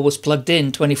we're always plugged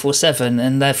in 24/7,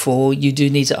 and therefore you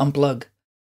do need to unplug.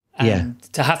 And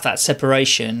to have that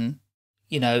separation,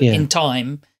 in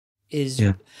time is...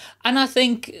 Yeah. And I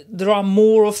think there are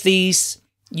more of these,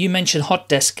 you mentioned hot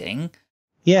desking.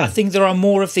 Yeah. I think there are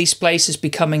more of these places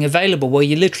becoming available where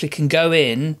you literally can go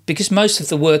in, because most of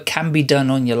the work can be done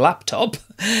on your laptop.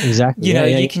 Exactly.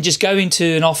 You can just go into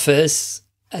an office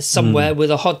somewhere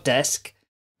with a hot desk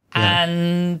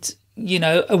and,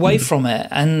 away from it.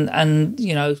 And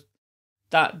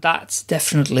that's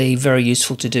definitely very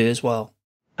useful to do as well.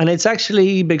 And it's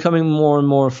actually becoming more and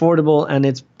more affordable, and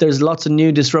there's lots of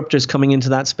new disruptors coming into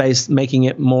that space, making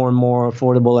it more and more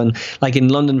affordable. And like in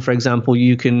London, for example,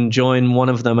 you can join one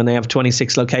of them, and they have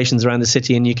 26 locations around the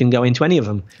city, and you can go into any of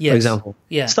them, for example.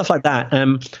 Yeah. Stuff like that.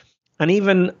 And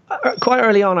even quite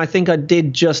early on, I think I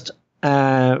did just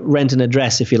rent an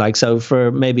address, if you like. So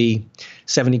for maybe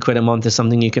 70 quid a month or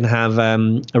something, you can have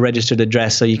a registered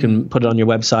address, so you can put it on your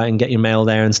website and get your mail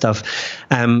there and stuff.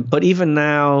 But even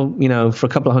now, for a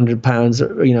couple of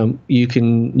 £100, you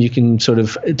can sort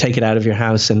of take it out of your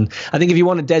house. And I think if you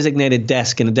want a designated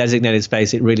desk in a designated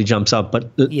space, it really jumps up. But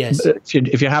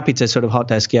if you're happy to sort of hot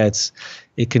desk,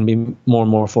 it can be more and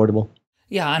more affordable.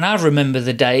 Yeah, and I remember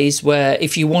the days where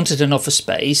if you wanted an office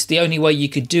space, the only way you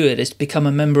could do it is to become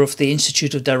a member of the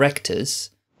Institute of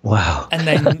Directors. Wow. And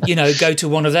then, go to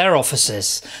one of their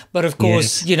offices. But of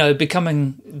course,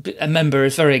 becoming a member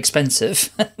is very expensive.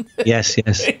 Yes.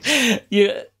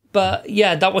 But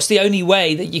that was the only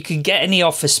way that you could get any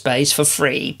office space for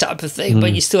free type of thing,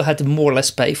 but you still had to more or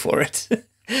less pay for it.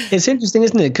 It's interesting,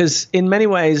 isn't it? Because in many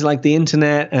ways, like the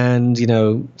internet and,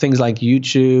 things like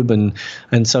YouTube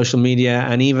and social media,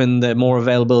 and even the more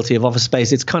availability of office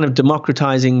space, it's kind of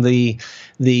democratizing the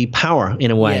power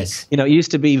in a way. Yes. It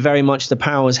used to be very much the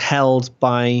power was held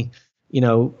by,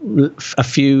 a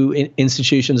few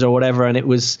institutions or whatever. And it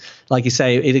was, like you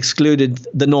say, it excluded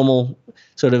the normal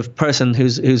sort of person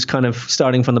who's kind of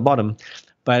starting from the bottom.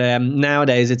 But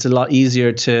nowadays, it's a lot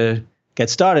easier to get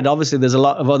started. Obviously, there's a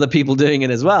lot of other people doing it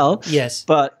as well. Yes.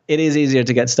 But it is easier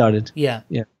to get started. Yeah.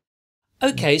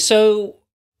 Okay, so,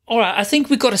 all right, I think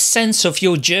we've got a sense of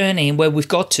your journey and where we've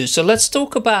got to. So let's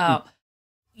talk about,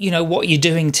 what you're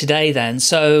doing today then.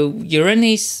 So you're in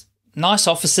these nice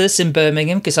offices in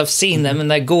Birmingham, because I've seen them and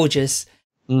they're gorgeous,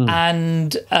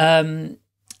 and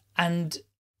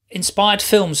inspired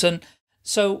films. And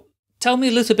so tell me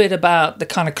a little bit about the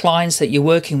kind of clients that you're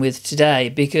working with today,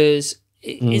 because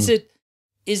is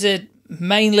it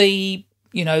mainly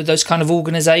you know, those kind of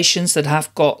organizations that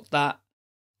have got that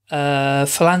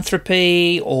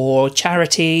philanthropy or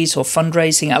charities or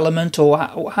fundraising element, or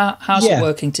how's it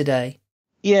working today?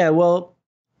 Yeah, well,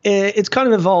 it's kind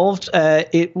of evolved.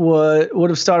 It would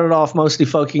have started off mostly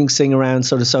focusing around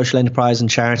sort of social enterprise and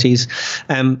charities.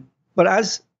 But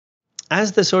as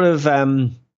the sort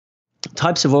of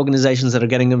types of organizations that are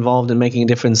getting involved and making a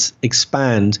difference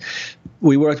expand,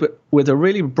 we work with a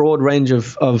really broad range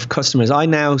of customers. I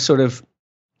now sort of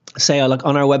say, like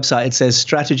on our website, it says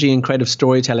strategy and creative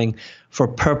storytelling for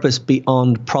purpose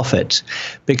beyond profit,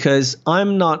 because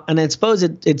I'm not, and I suppose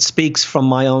it speaks from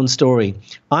my own story.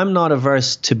 I'm not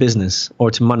averse to business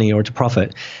or to money or to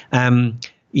profit.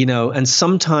 You know, and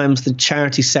sometimes the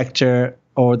charity sector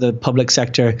or the public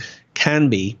sector can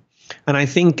be. And I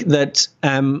think that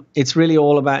it's really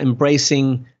all about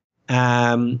embracing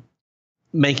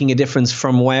making a difference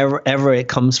from wherever it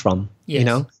comes from, you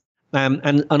know?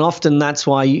 And often that's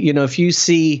why, you know, if you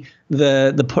see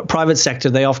the private sector,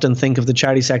 they often think of the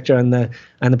charity sector and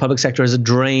the public sector as a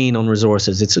drain on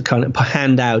resources. It's a kind of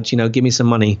handout, you know, give me some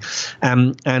money.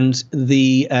 And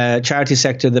the charity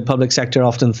sector, the public sector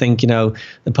often think, you know,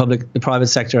 the private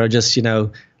sector are just, you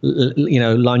know,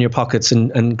 line your pockets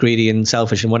and greedy and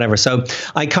selfish and whatever. So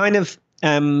I kind of,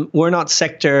 we're not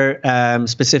sector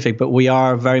specific, but we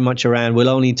are very much around. We'll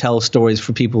only tell stories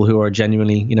for people who are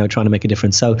genuinely, you know, trying to make a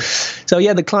difference. So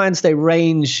yeah, the clients, they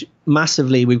range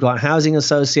massively. We've got housing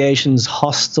associations,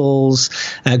 hostels,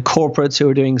 corporates who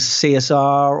are doing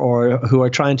CSR or who are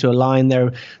trying to align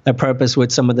their purpose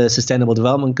with some of the sustainable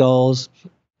development goals.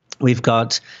 We've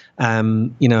got,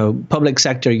 you know, public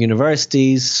sector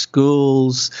universities,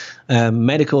 schools,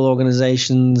 medical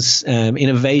organizations,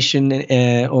 innovation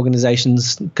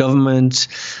organizations, government,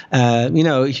 you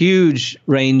know, huge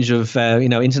range of, you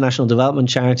know, international development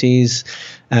charities,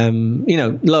 you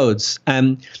know, loads.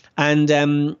 And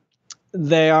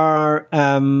they are,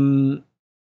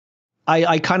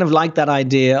 I kind of like that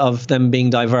idea of them being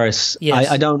diverse. Yes.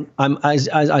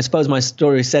 I suppose my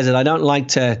story says it. I don't like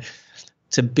to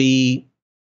be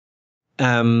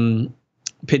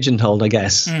pigeonholed, I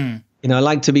guess. You know, I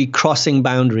like to be crossing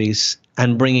boundaries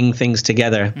and bringing things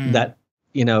together that,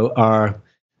 you know, are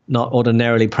not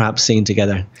ordinarily perhaps seen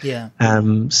together. Yeah.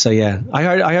 So yeah, I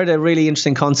heard a really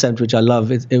interesting concept which I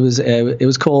love. It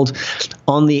was called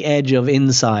on the edge of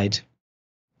inside,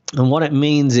 and what it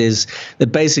means is that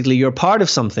basically you're part of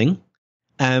something,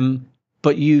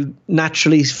 but you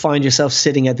naturally find yourself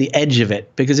sitting at the edge of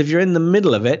it, because if you're in the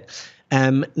middle of it,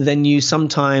 then you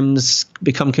sometimes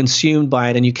become consumed by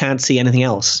it and you can't see anything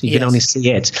else. You can only see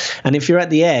it. And if you're at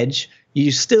the edge,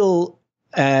 you still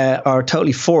are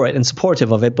totally for it and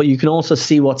supportive of it, but you can also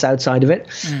see what's outside of it.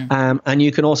 And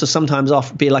you can also sometimes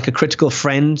be like a critical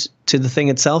friend to the thing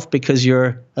itself, because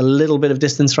you're a little bit of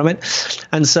distance from it.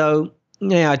 And so,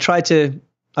 yeah,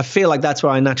 I feel like that's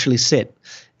where I naturally sit,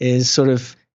 is sort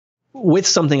of with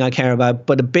something I care about,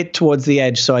 but a bit towards the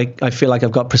edge. So I feel like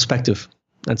I've got perspective.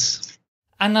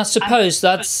 And I suppose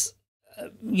that's,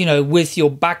 you know, with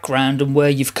your background and where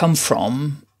you've come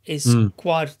from, is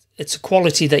it's a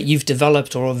quality that you've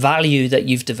developed, or a value that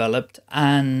you've developed.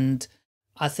 And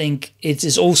I think it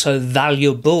is also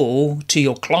valuable to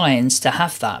your clients to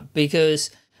have that, because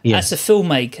as a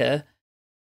filmmaker,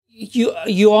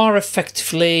 you are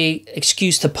effectively,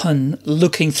 excuse the pun,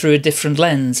 looking through a different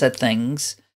lens at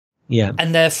things. Yeah.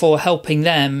 And therefore helping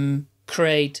them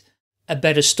create a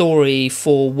better story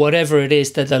for whatever it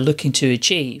is that they're looking to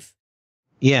achieve.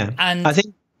 Yeah. And I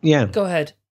think, yeah. Go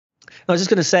ahead. I was just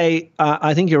going to say,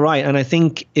 I think you're right. And I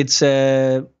think it's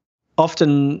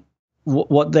often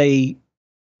what they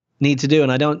need to do.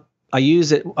 And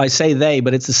I say they,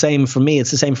 but it's the same for me.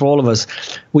 It's the same for all of us.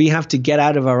 We have to get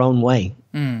out of our own way,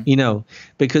 you know,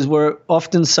 because we're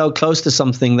often so close to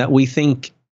something that we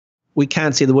think we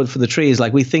can't see the wood for the trees.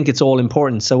 Like, we think it's all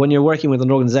important. So when you're working with an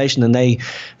organization and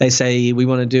they say, we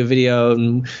want to do a video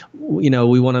and, you know,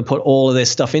 we want to put all of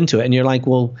this stuff into it. And you're like,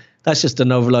 well, that's just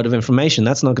an overload of information.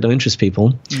 That's not going to interest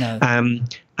people. No.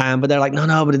 But they're like,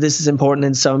 no, but this is important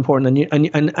and so important.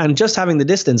 And just having the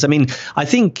distance. I mean, I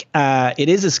think it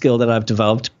is a skill that I've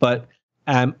developed, but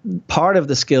part of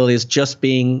the skill is just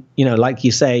being, you know, like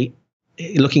you say,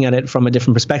 looking at it from a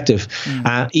different perspective.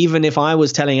 Even if I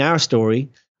was telling our story,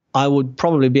 I would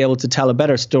probably be able to tell a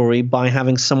better story by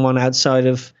having someone outside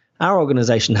of our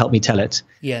organization help me tell it.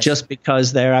 Yes. Just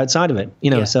because they're outside of it,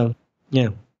 you know. Yeah. So, yeah.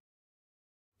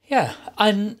 Yeah,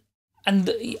 and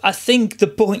I think the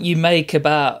point you make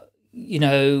about, you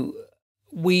know,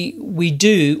 we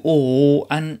do all,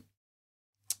 and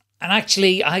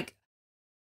actually I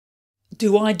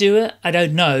do it? I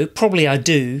don't know. Probably I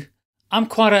do. I'm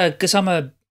quite because I'm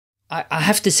a I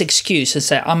have this excuse and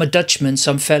say I'm a Dutchman,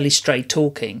 so I'm fairly straight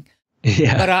talking.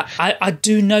 Yeah. But I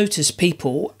do notice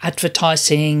people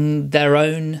advertising their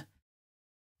own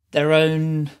their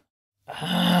own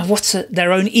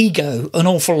ego an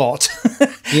awful lot.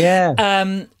 Yeah.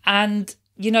 And and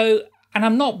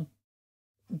I'm not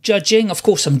judging. Of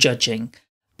course, I'm judging,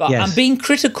 but Yes. I'm being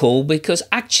critical because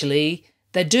actually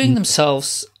they're doing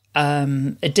themselves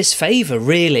a disfavor,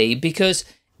 really, because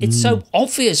it's so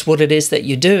obvious what it is that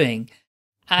you're doing.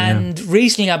 And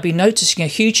recently I've been noticing a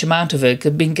huge amount of it.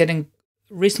 I've been getting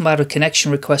a reasonable amount of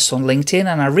connection requests on LinkedIn,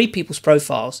 and I read people's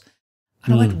profiles.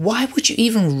 And I went, why would you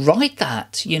even write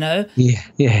that, Yeah.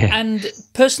 And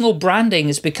personal branding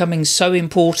is becoming so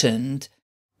important.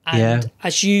 And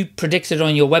as you predicted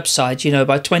on your website,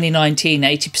 by 2019,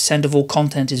 80% of all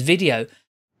content is video.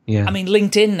 Yeah. I mean,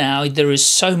 LinkedIn now, there is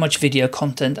so much video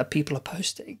content that people are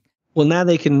posting. Well, now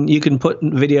you can put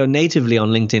video natively on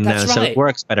LinkedIn That's now, so right. it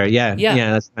works better. Yeah.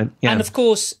 That's right. Yeah. And of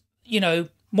course,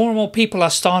 more and more people are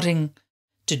starting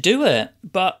to do it,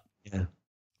 but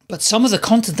some of the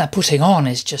content they're putting on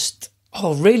is just,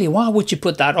 oh, really? Why would you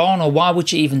put that on, or why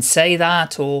would you even say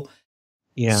that? Or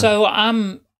so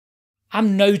I'm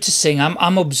noticing,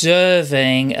 I'm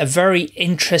observing a very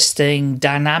interesting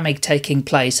dynamic taking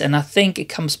place, and I think it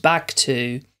comes back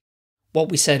to what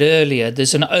we said earlier.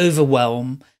 There's an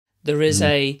overwhelm. There is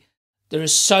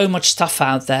so much stuff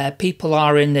out there. People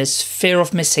are in this fear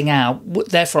of missing out.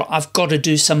 Therefore, I've got to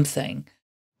do something.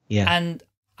 Yeah. And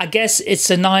I guess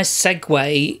it's a nice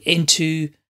segue into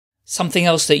something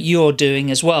else that you're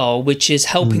doing as well, which is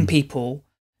helping people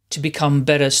to become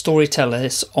better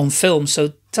storytellers on film.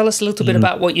 So tell us a little bit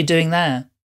about what you're doing there.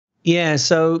 Yeah.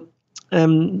 So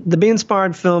the Be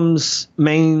Inspired Films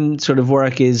main sort of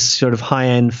work is sort of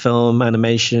high-end film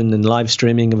animation and live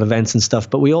streaming of events and stuff.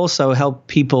 But we also help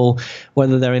people,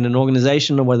 whether they're in an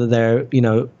organization or whether they're,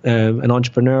 an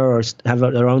entrepreneur or have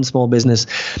their own small business,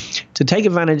 to take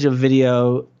advantage of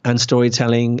video and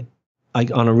storytelling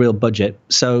on a real budget.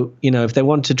 So, if they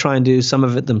want to try and do some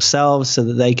of it themselves so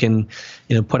that they can,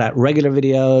 put out regular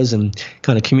videos and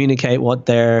kind of communicate what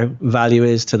their value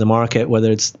is to the market, whether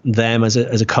it's them as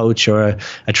a coach or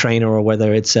a trainer, or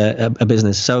whether it's a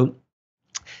business. So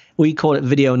we call it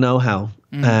Video Know-How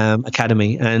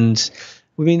Academy. And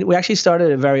we actually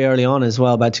started it very early on as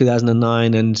well, about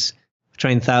 2009, and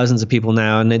trained thousands of people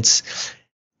now. And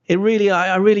I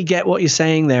really get what you're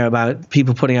saying there about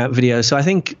people putting out videos. So I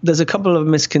think there's a couple of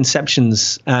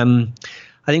misconceptions. I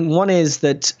think one is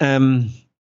that,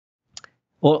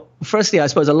 firstly, I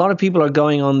suppose a lot of people are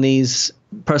going on these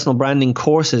personal branding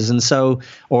courses, and so,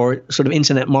 or sort of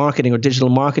internet marketing or digital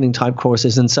marketing type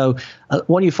courses. And so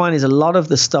what you find is a lot of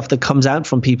the stuff that comes out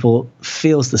from people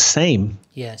feels the same.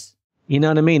 Yes. You know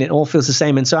what I mean? It all feels the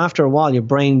same. And so after a while, your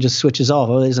brain just switches off.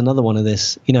 Oh, there's another one of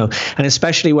this, and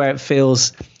especially where it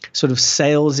feels sort of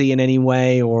salesy in any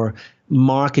way or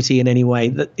markety in any way,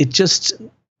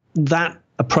 that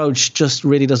approach just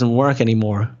really doesn't work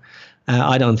anymore.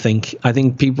 I don't think. I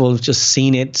think people have just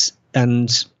seen it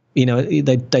and,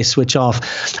 they switch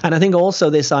off. And I think also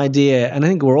this idea, and I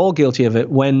think we're all guilty of it,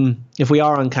 if we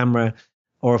are on camera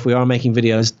or if we are making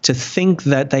videos, to think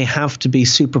that they have to be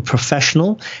super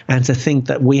professional and to think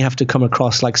that we have to come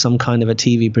across like some kind of a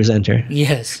TV presenter.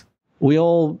 Yes. We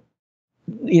all,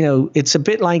 it's a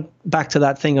bit like back to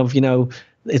that thing of,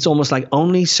 it's almost like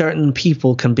only certain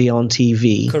people can be on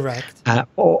TV. Correct.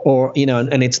 Or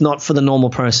and it's not for the normal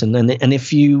person. And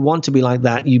if you want to be like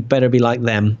that, you better be like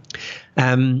them.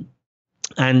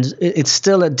 And it's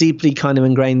still a deeply kind of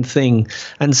ingrained thing.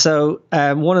 And so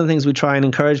one of the things we try and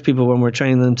encourage people when we're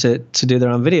training them to do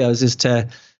their own videos is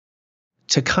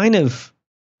to kind of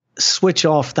switch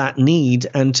off that need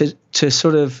and to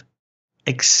sort of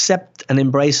accept and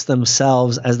embrace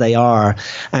themselves as they are.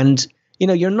 And,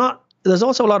 there's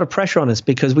also a lot of pressure on us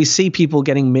because we see people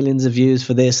getting millions of views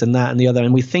for this and that and the other,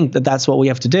 and we think that that's what we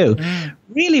have to do.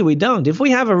 Really, we don't. If we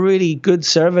have a really good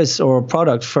service or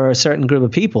product for a certain group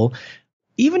of people,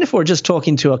 even if we're just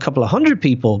talking to a couple of hundred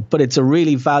people, but it's a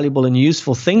really valuable and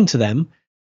useful thing to them,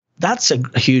 that's a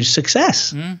huge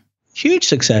success. Huge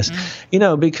success,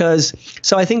 because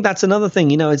so I think that's another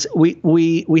thing, it's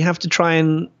we have to try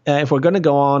and if we're going to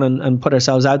go on and put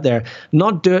ourselves out there,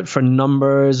 not do it for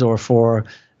numbers or for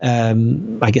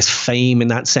I guess fame in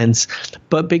that sense,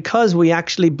 but because we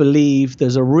actually believe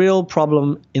there's a real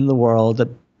problem in the world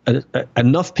that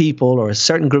enough people or a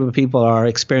certain group of people are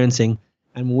experiencing,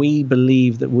 and we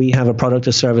believe that we have a product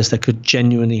or service that could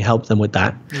genuinely help them with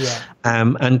that. Yeah.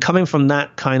 And coming from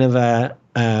that kind of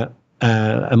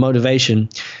a motivation,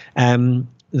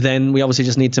 then we obviously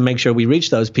just need to make sure we reach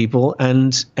those people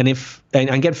and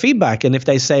get feedback. And if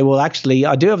they say, well, actually,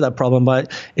 I do have that problem,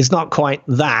 but it's not quite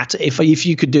that. If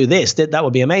you could do this, that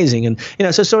would be amazing. And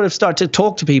so sort of start to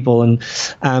talk to people and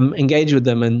engage with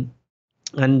them.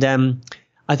 And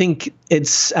I think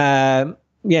it's so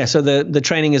the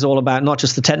training is all about not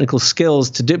just the technical skills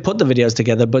to put the videos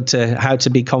together, but how to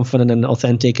be confident and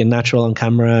authentic and natural on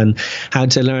camera, and how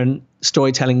to learn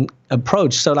storytelling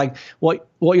approach. So like what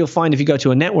you'll find if you go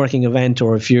to a networking event,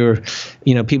 or if you're,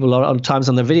 people a lot of times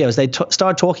on their videos, they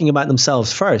start talking about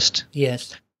themselves first.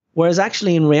 Yes. Whereas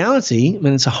actually in reality, I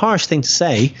mean, it's a harsh thing to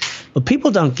say, but people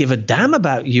don't give a damn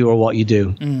about you or what you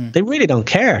do. They really don't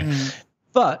care.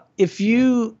 But if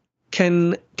you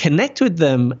can connect with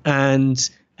them and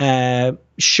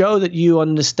show that you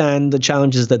understand the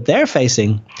challenges that they're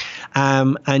facing,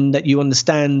 and that you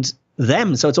understand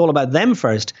them, so it's all about them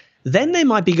first, then they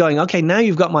might be going, okay, now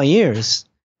you've got my ears.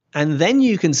 And then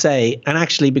you can say, and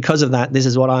actually because of that, this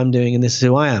is what I'm doing and this is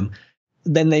who I am.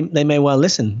 Then they may well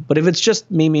listen. But if it's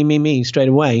just me straight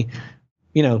away,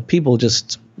 people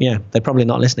just, they're probably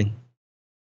not listening.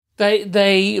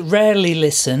 They rarely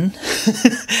listen.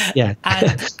 Yeah.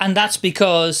 and that's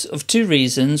because of two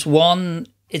reasons. One,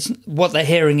 it's what they're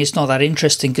hearing is not that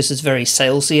interesting because it's very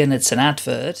salesy and it's an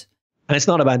advert. And it's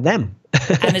not about them.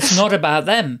 And it's not about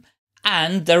them.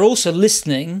 And they're also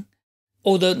listening,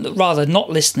 or rather not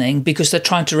listening, because they're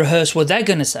trying to rehearse what they're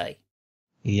going to say.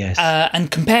 Yes. And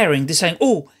comparing. They're saying,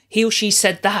 oh, he or she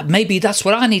said that. Maybe that's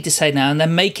what I need to say now. And they're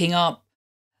making up,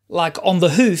 like on the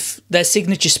hoof, their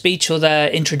signature speech or their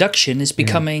introduction is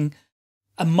becoming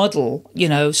a muddle,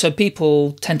 so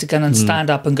people tend to go and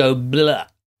stand up and go, blah.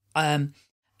 And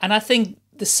I think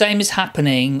the same is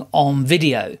happening on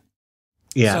video.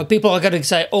 Yeah. So people are going to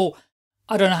say, oh,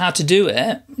 I don't know how to do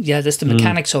it. Yeah, there's the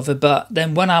mechanics of it. But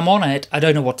then when I'm on it, I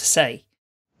don't know what to say.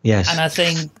 Yes. And I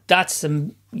think that's,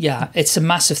 it's a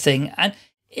massive thing. And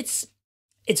it's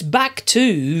back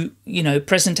to,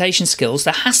 presentation skills.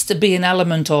 There has to be an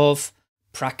element of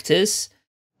practice.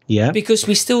 Yeah. Because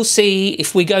we still see,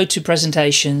 if we go to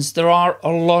presentations, there are a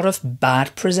lot of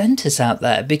bad presenters out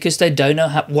there because they don't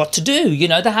know what to do. They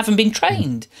haven't been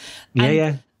trained.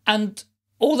 And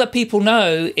all that people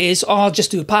know is, oh, I'll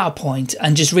just do a PowerPoint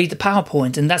and just read the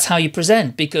PowerPoint, and that's how you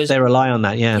present, because they rely on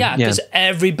that. Yeah, because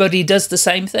everybody does the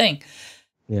same thing.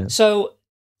 Yeah. So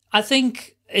I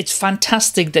think it's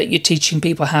fantastic that you're teaching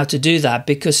people how to do that,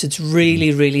 because it's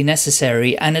really, really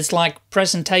necessary. And it's like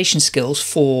presentation skills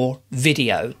for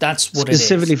video. That's what it is.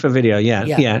 Specifically for video,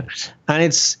 yeah. And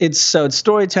it's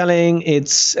storytelling,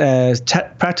 it's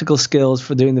practical skills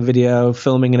for doing the video,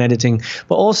 filming and editing.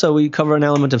 But also we cover an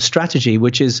element of strategy,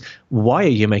 which is, why are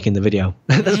you making the video?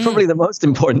 That's probably the most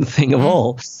important thing of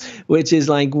all, which is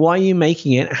like, why are you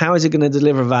making it? How is it going to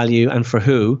deliver value, and for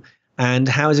who? And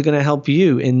how is it going to help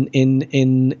you in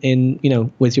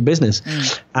with your business?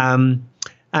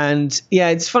 And yeah,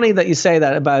 it's funny that you say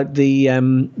that about the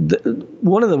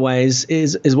one of the ways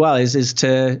is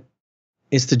to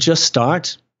just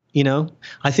start.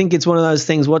 I think it's one of those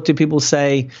things. What do people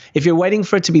say? If you're waiting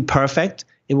for it to be perfect,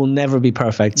 it will never be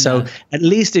perfect. So at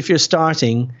least if you're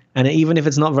starting, and even if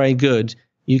it's not very good,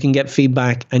 you can get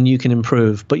feedback and you can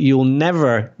improve. But you'll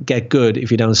never get good if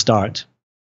you don't start.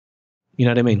 You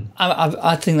know what I mean?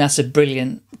 I think that's a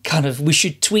brilliant kind of, we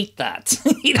should tweet that.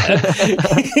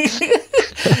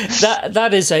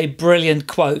 That is a brilliant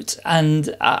quote.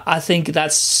 And I think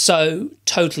that's so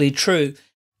totally true.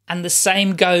 And the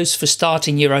same goes for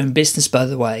starting your own business, by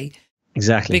the way.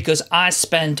 Exactly. Because I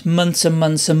spent months and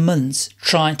months and months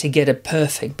trying to get it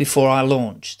perfect before I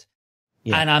launched.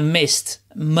 Yeah. And I missed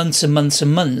months and months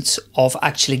and months of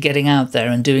actually getting out there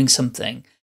and doing something.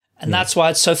 And that's why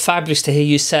it's so fabulous to hear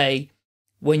you say,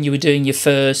 when you were doing your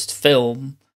first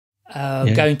film,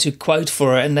 going to quote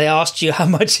for it, and they asked you how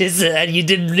much is it, and you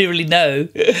didn't really know.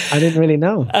 I didn't really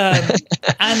know.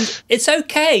 And it's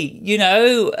okay,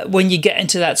 when you get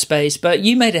into that space, but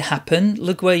you made it happen.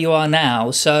 Look where you are now.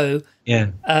 So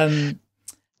yeah. And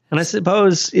I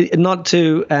suppose not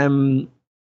to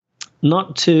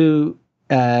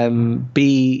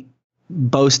be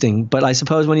boasting, but I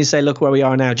suppose when you say look where we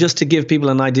are now, just to give people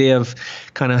an idea of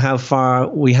kind of how far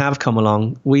we have come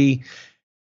along, we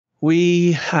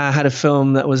had a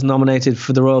film that was nominated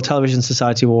for the Royal Television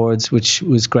Society Awards, which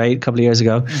was great a couple of years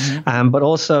ago. But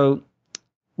also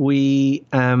we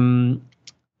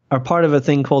are part of a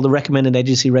thing called the Recommended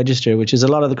Agency Register, which is a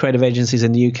lot of the creative agencies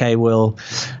in the UK will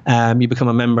you become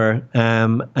a member,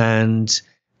 and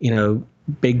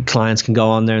big clients can go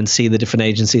on there and see the different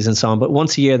agencies and so on. But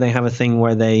once a year, they have a thing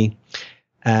where they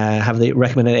have the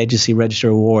Recommended Agency Register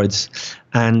Awards.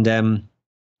 And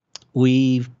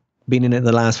we've been in it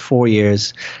the last 4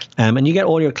 years, and you get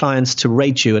all your clients to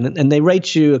rate you, and they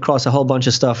rate you across a whole bunch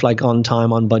of stuff like on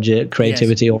time, on budget,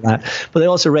 creativity, all that. But they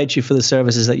also rate you for the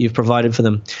services that you've provided for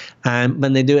them,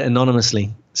 and they do it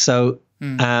anonymously. So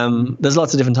there's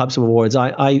lots of different types of awards.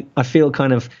 I feel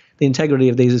kind of the integrity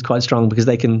of these is quite strong because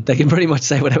they can pretty much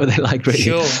say whatever they like, really.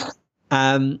 Sure.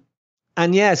 And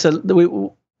yeah,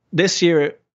 so this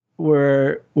year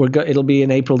it'll be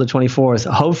in April the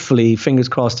 24th. Hopefully, fingers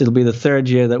crossed, it'll be the third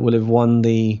year that we'll have won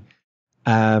the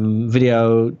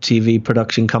video TV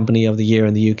production company of the year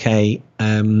in the UK,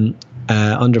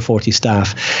 under 40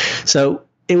 staff. So,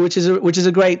 which is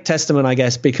a great testament, I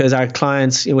guess, because our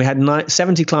clients, we had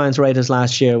 70 clients rate us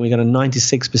last year. We got a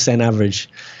 96% average.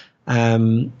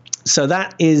 So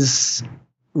that is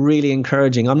really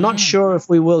encouraging. I'm not sure if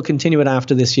we will continue it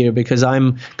after this year because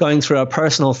I'm going through a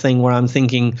personal thing where I'm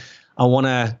thinking I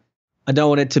don't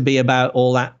want it to be about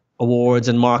all that awards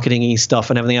and marketing-y stuff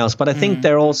and everything else. But I think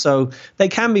they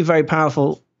can be very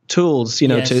powerful tools,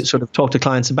 to sort of talk to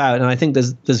clients about. And I think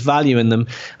there's value in them.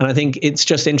 And I think it's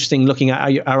just interesting looking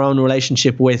at our own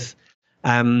relationship with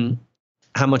how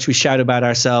much we shout about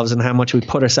ourselves and how much we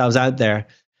put ourselves out there.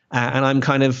 And I'm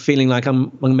kind of feeling like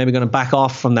I'm maybe going to back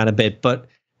off from that a bit, but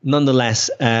nonetheless,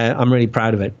 I'm really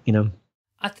proud of it,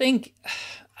 I think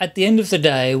at the end of the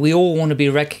day, we all want to be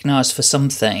recognized for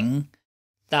something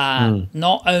that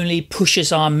not only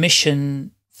pushes our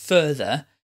mission further,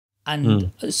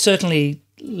 and certainly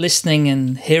listening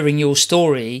and hearing your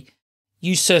story,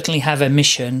 you certainly have a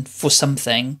mission for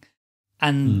something.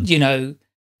 And,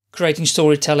 creating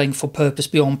storytelling for purpose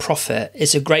beyond profit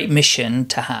is a great mission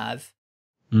to have.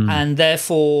 And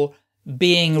therefore,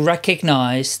 being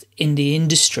recognized in the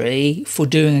industry for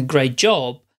doing a great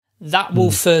job, that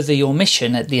will further your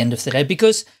mission at the end of the day.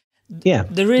 Because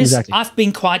I've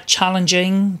been quite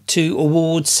challenging to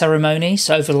awards ceremonies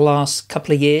over the last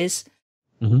couple of years.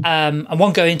 I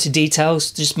won't go into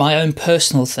details, just my own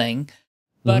personal thing,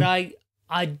 but I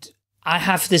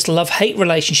have this love-hate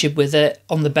relationship with it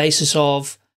on the basis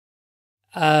of,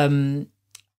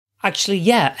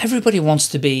 everybody wants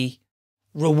to be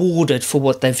rewarded for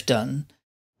what they've done.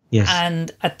 Yes.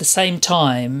 And at the same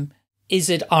time, is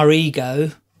it our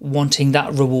ego wanting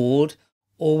that reward,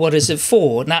 or what is it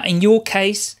for? Now, in your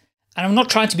case, and I'm not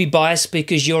trying to be biased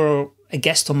because you're a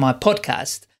guest on my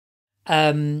podcast,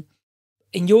 in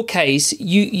your case,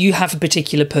 you have a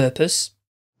particular purpose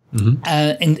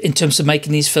in terms of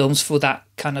making these films for that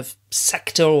kind of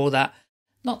sector, or that,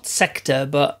 not sector,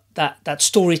 but that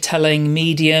storytelling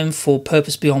medium for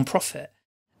purpose beyond profit.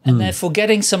 And therefore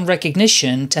getting some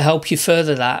recognition to help you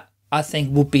further that, I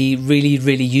think, would be really,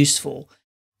 really useful.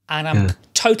 And I'm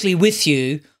totally with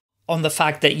you on the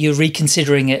fact that you're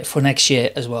reconsidering it for next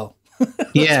year as well.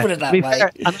 Let's put it that way.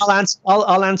 Fair, and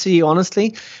I'll answer you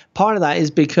honestly. Part of that is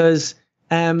because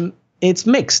it's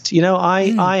mixed. I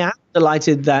am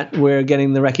delighted that we're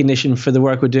getting the recognition for the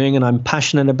work we're doing, and I'm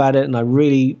passionate about it, and I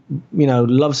really,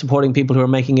 love supporting people who are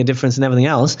making a difference and everything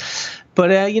else. But,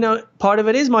 part of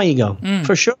it is my ego,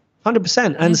 for sure,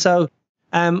 100%. And so,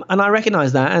 and I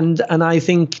recognize that. And I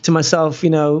think to myself,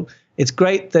 it's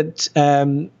great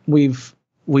that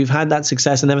we've had that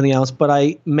success and everything else,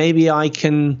 but maybe I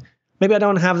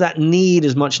don't have that need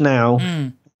as much now.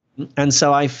 And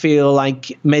so I feel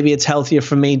like maybe it's healthier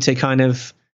for me to kind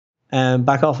of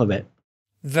back off a bit.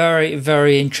 Very,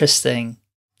 very interesting.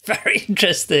 Very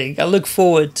interesting. I look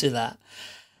forward to that.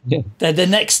 Yeah. The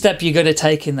next step you're going to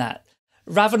take in that.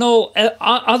 Ravinol,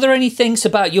 are there any things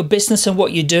about your business and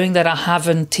what you're doing that I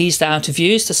haven't teased out of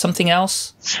you? Is there something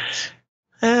else?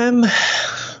 I'm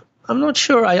not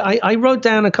sure. I wrote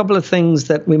down a couple of things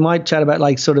that we might chat about,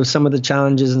 like sort of some of the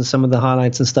challenges and some of the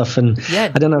highlights and stuff. And I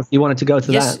don't know if you wanted to go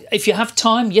to that. If you have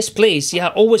time, yes, please. Yeah,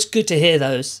 always good to hear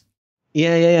those.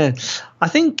 Yeah. I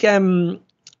think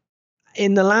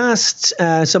in the last,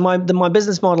 so my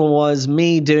business model was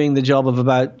me doing the job of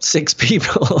about 6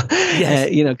 people,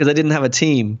 because I didn't have a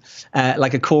team,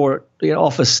 like a core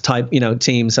office type,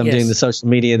 team. So I'm doing the social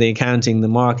media, the accounting, the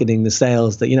marketing, the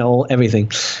sales,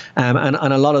 everything, and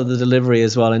a lot of the delivery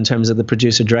as well in terms of the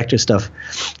producer director stuff.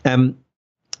 And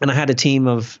I had a team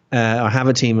of, or have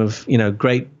a team of,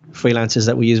 great freelancers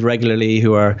that we use regularly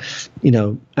who are,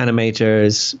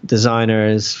 animators,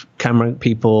 designers, camera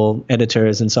people,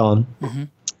 editors, and so on.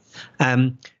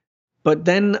 But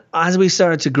then as we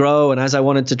started to grow and as I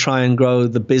wanted to try and grow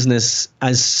the business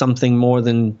as something more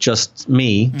than just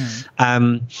me,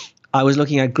 I was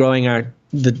looking at growing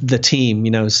the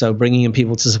team, so bringing in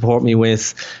people to support me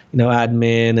with,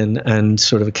 admin and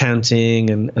sort of accounting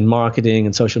and marketing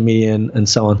and social media and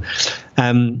so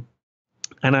on.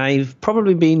 And I've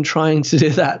probably been trying to do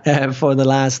that for the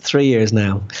last 3 years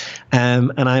now.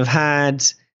 And I've had,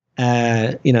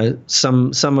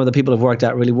 some of the people have worked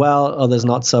out really well, others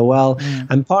not so well.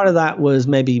 And part of that was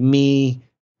maybe me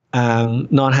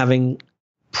not having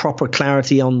proper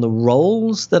clarity on the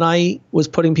roles that I was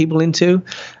putting people into,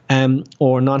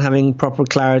 or not having proper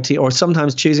clarity, or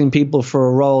sometimes choosing people for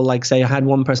a role, like say I had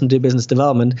one person do business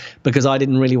development because I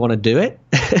didn't really want to do it.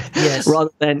 Yes.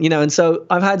 Rather than, and so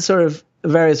I've had sort of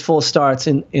various false starts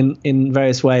in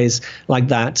various ways like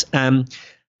that.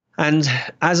 And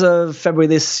as of February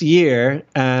this year,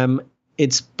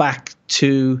 it's back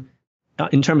to,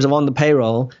 in terms of on the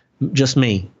payroll, just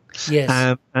me.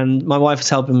 Yes. And my wife is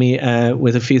helping me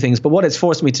with a few things. But what it's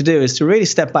forced me to do is to really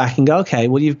step back and go, okay,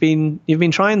 well, you've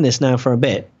been trying this now for a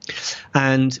bit.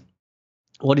 And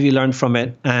what have you learned from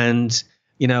it? And,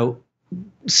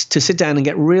 to sit down and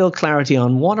get real clarity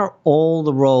on what are all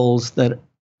the roles that,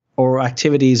 or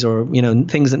activities, or,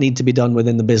 things that need to be done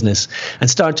within the business, and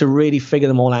start to really figure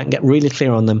them all out and get really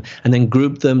clear on them, and then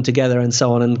group them together and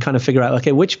so on, and kind of figure out,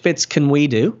 okay, which bits can we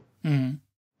do?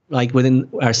 Like within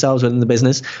ourselves, within the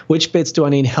business, which bits do I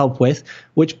need help with,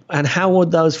 and how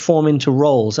would those form into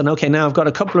roles? And okay, now I've got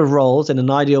a couple of roles. In an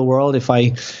ideal world, if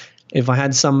I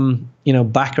had some,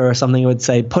 backer or something, I would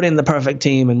say, put in the perfect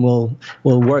team and we'll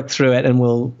work through it, and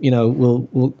we'll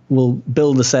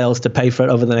build the sales to pay for it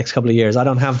over the next couple of years. I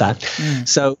don't have that.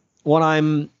 So what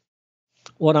I'm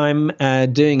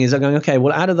doing is I'm going, okay,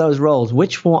 well, out of those roles,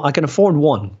 which one I can afford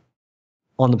one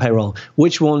on the payroll,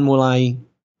 which one will I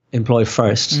employ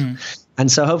first?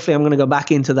 And so hopefully I'm going to go back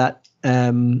into that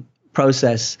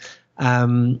process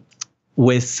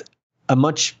with a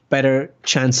much better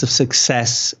chance of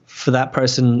success for that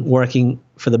person working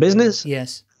for the business,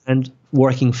 yes, and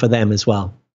working for them as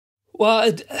well.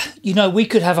 Well, we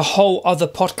could have a whole other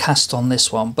podcast on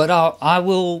this one, but I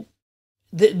will.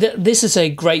 This is a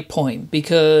great point,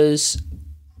 because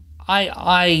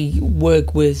I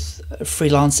work with a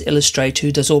freelance illustrator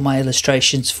who does all my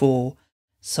illustrations for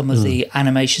some of the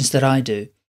animations that I do.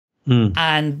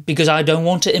 And because I don't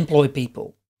want to employ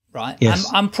people, right? Yes.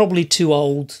 I'm probably too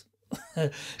old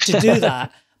to do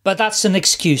that, but that's an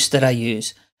excuse that I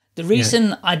use. The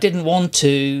reason I didn't want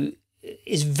to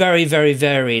is very, very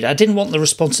varied. I didn't want the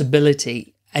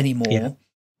responsibility anymore.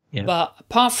 But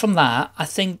apart from that, I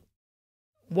think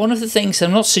one of the things,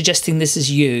 I'm not suggesting this is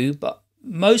you, but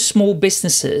most small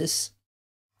businesses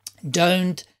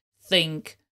don't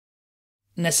think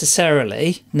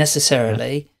necessarily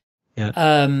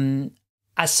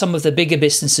as some of the bigger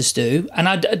businesses do,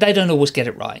 and they don't always get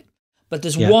it right. But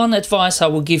there's one advice I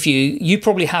will give you. You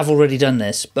probably have already done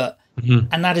this, but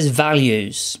and that is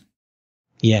values.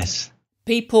 Yes.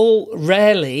 People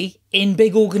rarely, in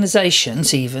big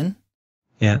organizations even,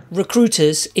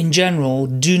 recruiters in general,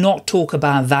 do not talk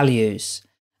about values.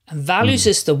 And values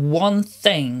is the one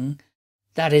thing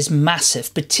that is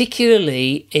massive,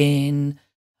 particularly in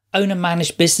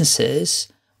owner-managed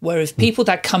businesses, where if people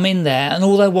that come in there and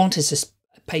all they want is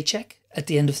a paycheck at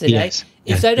the end of the day,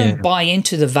 if they don't buy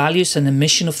into the values and the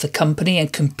mission of the company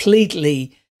and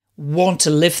completely want to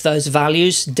live those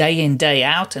values day in, day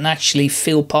out, and actually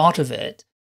feel part of it,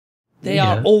 they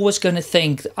are always going to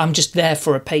think, I'm just there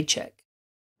for a paycheck.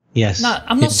 Yes. Now,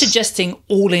 I'm not suggesting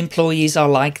all employees are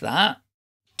like that.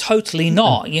 Totally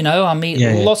not. I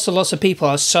mean, lots and lots of people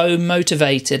are so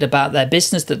motivated about their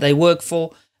business that they work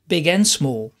for, big and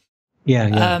small.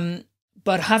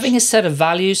 But having a set of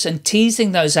values and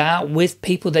teasing those out with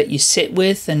people that you sit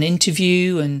with and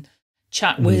interview and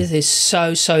chat with is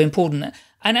so, so important.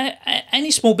 And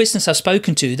any small business I've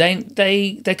spoken to,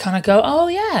 they kind of go, oh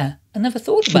yeah, I never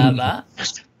thought about that.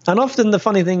 And often the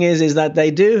funny thing is that they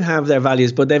do have their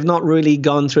values, but they've not really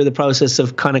gone through the process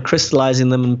of kind of crystallizing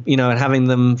them, and having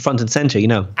them front and center,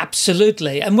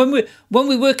 Absolutely. And when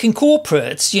we work in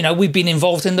corporates, we've been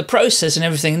involved in the process and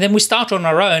everything. And then we start on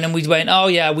our own and we went, oh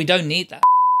yeah, we don't need that.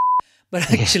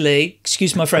 But actually,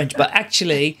 excuse my French, but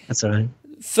actually, that's all right.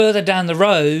 Further down the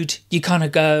road, you kind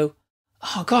of go,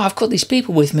 oh God, I've got these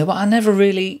people with me, but I never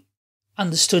really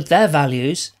understood their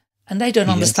values. And they don't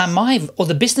understand my or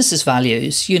the business's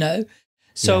values,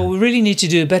 So we really need to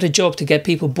do a better job to get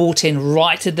people bought in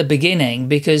right at the beginning,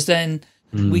 because then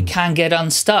we can get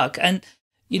unstuck. And,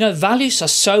 values are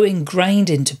so ingrained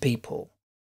into people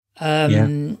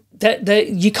that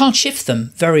you can't shift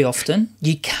them very often.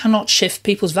 You cannot shift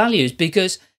people's values,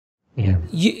 because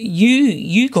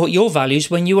you got your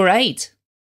values when you were 8.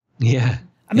 Yeah.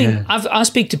 I mean, I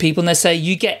speak to people and they say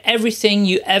you get everything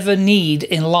you ever need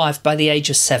in life by the age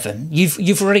of 7.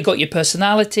 You've already got your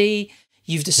personality,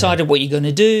 you've decided what you're going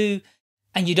to do,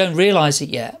 and you don't realize it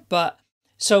yet. But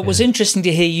So it was interesting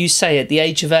to hear you say at the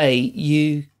age of 8,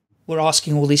 you were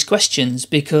asking all these questions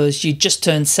because you just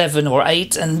turned 7 or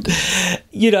 8, and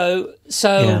you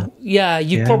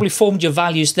probably formed your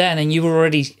values then, and you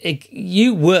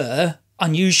were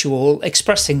unusual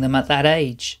expressing them at that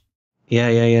age.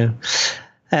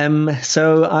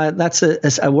 So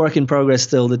that's a work in progress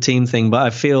still, the team thing, but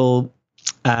I feel,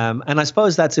 and I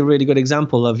suppose that's a really good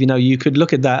example of, you could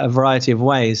look at that a variety of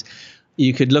ways.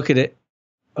 You could look at it,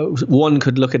 one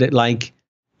could look at it like,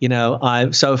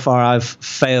 I've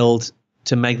failed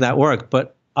to make that work,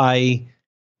 but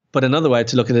another way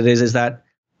to look at it is that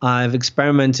I've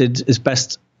experimented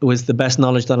with the best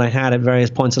knowledge that I had at various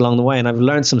points along the way, and I've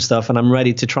learned some stuff, and I'm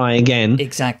ready to try again.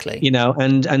 Exactly.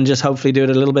 And just hopefully do it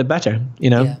a little bit better.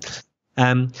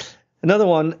 Another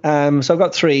one. So I've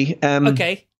got 3.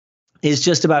 Okay. Is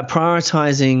just about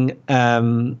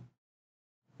prioritizing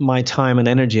my time and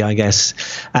energy, I guess.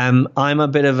 I'm a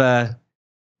bit of a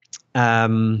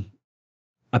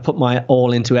I put my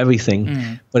all into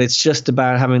everything, but it's just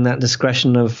about having that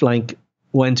discretion of like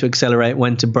when to accelerate,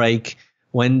 when to brake,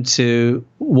 what to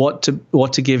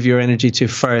give your energy to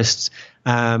first.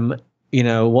 Prioritizing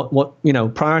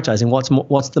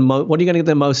what are you going to get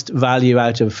the most value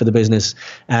out of for the business,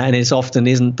 and it's often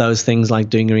isn't those things like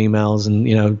doing your emails and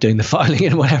doing the filing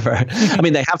and whatever. I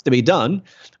mean, they have to be done,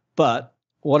 but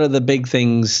what are the big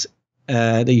things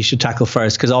that you should tackle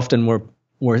first? Because often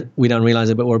we don't realize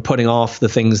it, but we're putting off the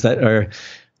things that are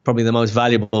probably the most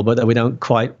valuable, but that we don't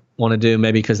quite want to do,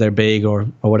 maybe because they're big or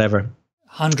whatever.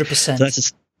 100%. So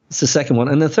that's the second one.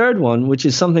 And the third one, which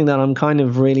is something that I'm kind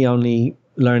of really only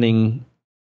learning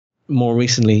more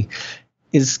recently,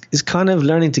 is kind of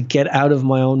learning to get out of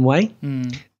my own way.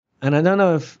 And I don't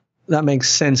know if that makes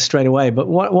sense straight away, but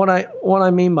what I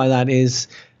mean by that is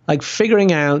like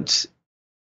figuring out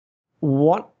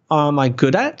what am I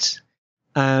good at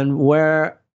and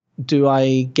where do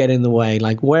I get in the way?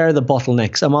 Like, where are the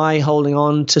bottlenecks? Am I holding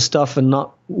on to stuff and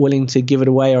not willing to give it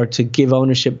away or to give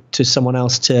ownership to someone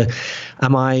else?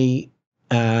 Am I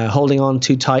holding on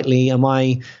too tightly? Am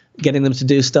I getting them to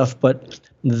do stuff, but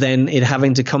then it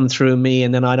having to come through me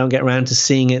and then I don't get around to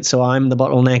seeing it, so I'm the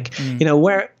bottleneck?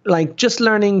 Where, like, just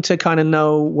learning to kind of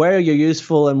know where you're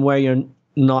useful and where you're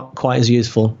not quite as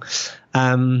useful.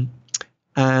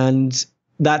 And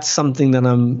that's something that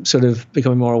I'm sort of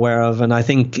becoming more aware of. And I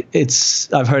think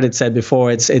I've heard it said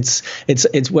before,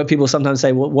 it's what people sometimes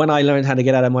say, well, when I learned how to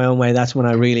get out of my own way, that's when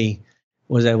I really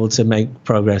was able to make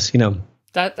progress,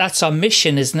 That's our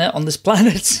mission, isn't it, on this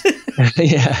planet?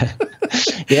 Yeah.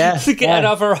 to get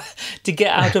out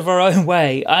of our own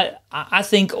way. I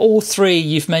think all 3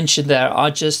 you've mentioned there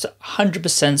are just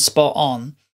 100% spot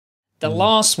on. The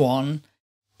last one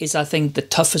is, I think, the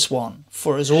toughest one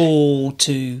for us all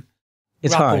to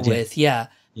grapple with. Yeah.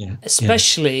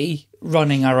 Especially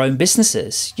running our own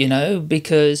businesses,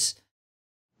 because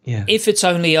if it's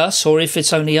only us, or if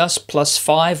it's only us plus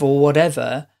 5 or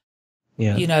whatever,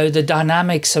 the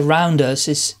dynamics around us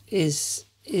is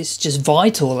just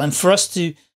vital. And for us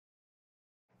to,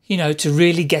 to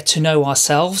really get to know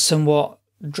ourselves and what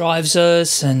drives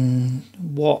us and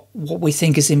what we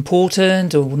think is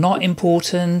important or not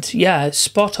important. Yeah,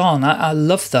 spot on. I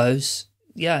love those.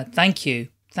 Yeah, thank you.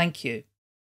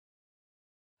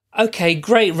 Okay,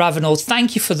 great, Ravinol.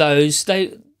 Thank you for those.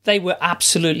 They were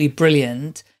absolutely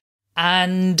brilliant.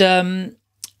 And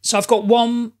so I've got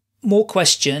one more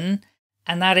question,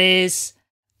 and that is,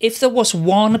 if there was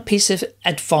one piece of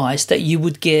advice that you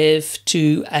would give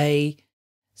to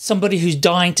somebody who's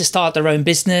dying to start their own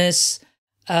business,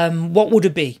 what would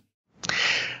it be?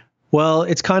 Well,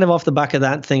 it's kind of off the back of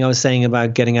that thing I was saying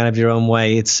about getting out of your own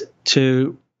way. It's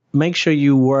to make sure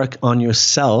you work on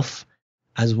yourself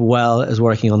as well as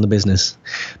working on the business,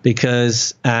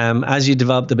 because as you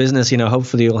develop the business,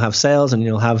 hopefully you'll have sales and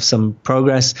you'll have some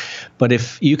progress. But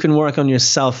if you can work on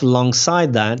yourself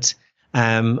alongside that,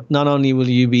 not only will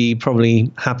you be probably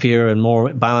happier and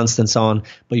more balanced and so on,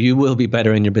 but you will be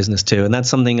better in your business too. And that's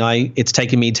something it's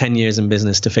taken me 10 years in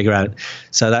business to figure out.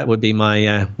 So that would be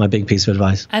my big piece of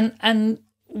advice. And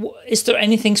is there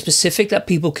anything specific that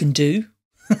people can do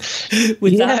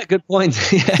with that? Yeah, good point.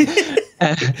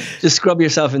 Just scrub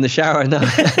yourself in the shower. No,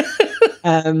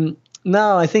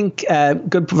 I think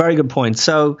very good point.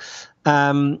 So,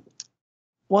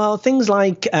 things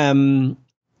like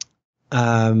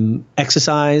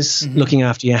exercise, looking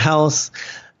after your health,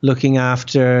 looking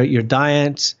after your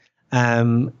diet,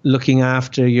 looking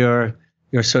after your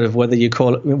sort of, whether you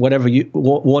call it whatever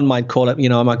one might call it,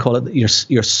 I might call it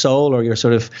your soul or your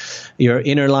sort of your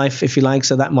inner life, if you like.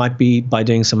 So that might be by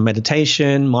doing some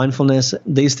meditation, mindfulness.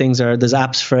 These things there's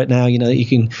apps for it now, that you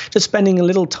can just spending a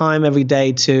little time every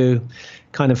day to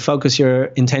kind of focus your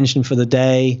intention for the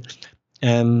day.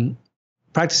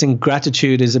 Practicing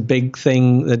gratitude is a big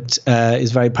thing that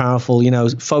is very powerful.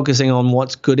 Focusing on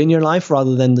what's good in your life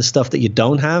rather than the stuff that you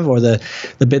don't have or the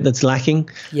bit that's lacking.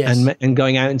 Yes. And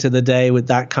going out into the day with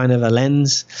that kind of a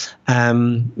lens.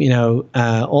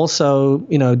 Also,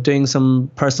 doing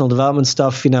some personal development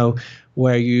stuff,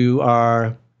 where you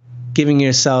are giving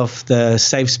yourself the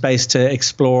safe space to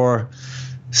explore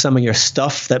some of your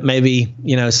stuff that maybe,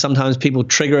 sometimes people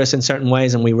trigger us in certain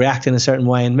ways and we react in a certain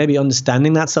way, and maybe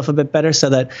understanding that stuff a bit better so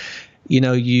that,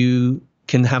 you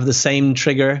can have the same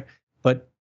trigger, but,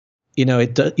 you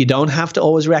don't have to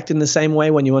always react in the same way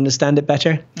when you understand it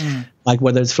better, like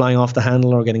whether it's flying off the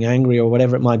handle or getting angry or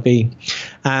whatever it might be.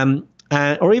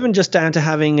 Or even just down to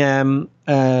having,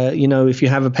 if you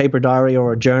have a paper diary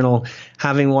or a journal,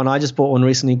 having one. I just bought one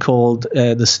recently called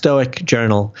the Stoic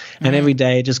Journal. And every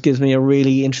day it just gives me a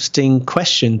really interesting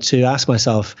question to ask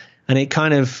myself. And it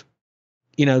kind of,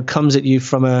 comes at you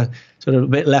from a sort of a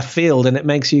bit left field, and it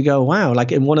makes you go, wow.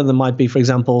 Like, one of them might be, for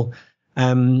example,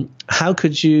 how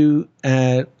could you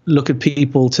look at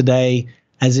people today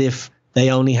as if they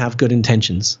only have good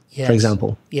intentions, for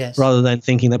example, rather than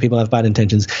thinking that people have bad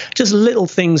intentions. Just little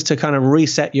things to kind of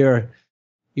reset your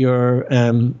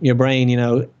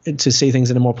brain, to see things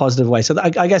in a more positive way. So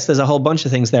I guess there's a whole bunch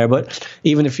of things there, but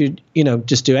even if you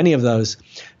just do any of those,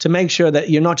 to make sure that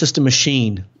you're not just a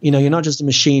machine, you're not just a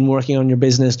machine working on your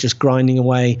business, just grinding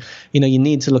away. You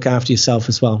need to look after yourself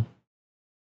as well.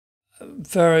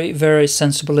 Very, very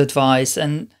sensible advice.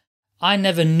 And I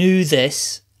never knew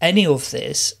any of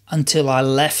this until I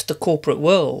left the corporate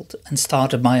world and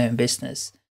started my own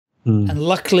business. And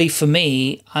luckily for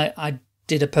me, I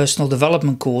did a personal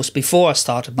development course before I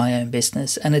started my own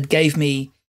business, and it gave me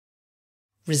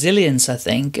resilience, I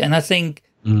think. And I think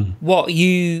what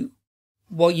you've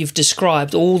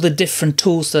described, all the different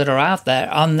tools that are out there,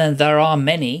 and then there are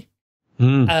many,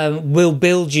 will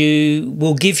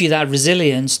give you that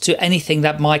resilience to anything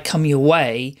that might come your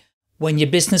way when your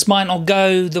business might not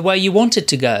go the way you want it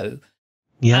to go.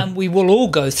 Yeah. And we will all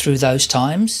go through those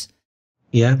times.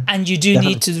 Yeah. And you do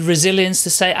need the resilience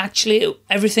to say, actually,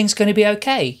 everything's going to be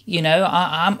okay.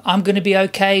 I'm going to be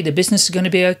okay. The business is going to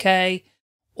be okay.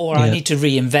 Or I need to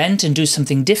reinvent and do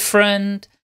something different.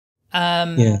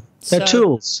 They're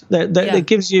tools. It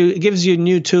gives you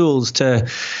new tools to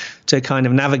kind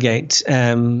of navigate,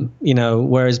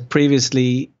 whereas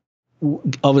previously,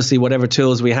 obviously, whatever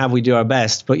tools we have, we do our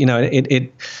best. But, it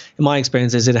in my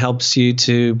experience, it helps you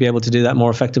to be able to do that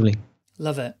more effectively.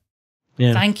 Love it.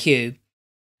 Yeah. Thank you.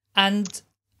 And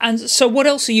so what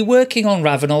else are you working on,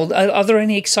 Ravinol? Are there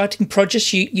any exciting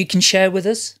projects you can share with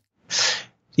us?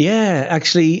 Yeah,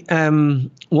 actually,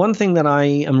 one thing that I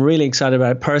am really excited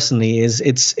about personally is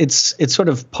it's sort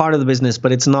of part of the business,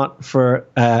 but it's not for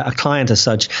a client as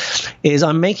such, is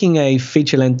I'm making a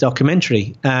feature-length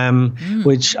documentary,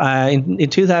 which in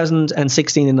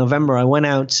 2016 in November, I went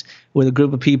out with a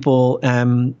group of people,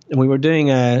 and we were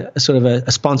doing a sort of a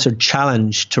sponsored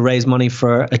challenge to raise money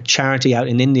for a charity out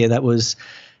in India that was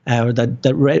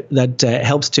that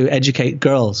helps to educate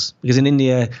girls, because in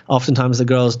India oftentimes the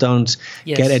girls don't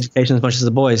get education as much as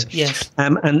the boys. Yes.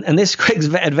 And this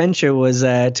Craig's adventure was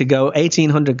to go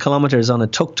 1,800 kilometers on a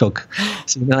tuk-tuk,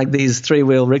 so like these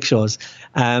 3-wheel rickshaws.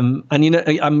 And you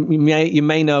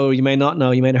may know, you may not know,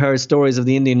 you may have heard stories of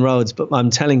the Indian roads, but I'm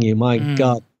telling you, my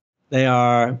God, there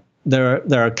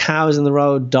are cows in the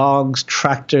road, dogs,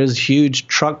 tractors, huge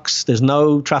trucks. There's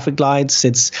no traffic lights.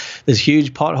 There's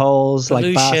huge potholes,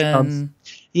 pollution. Like bathtubs.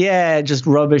 Yeah, just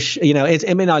rubbish. I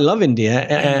love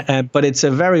India, but it's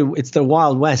the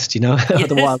Wild West, or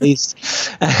the Wild East.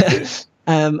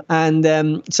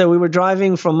 So we were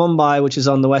driving from Mumbai, which is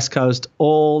on the west coast,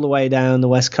 all the way down the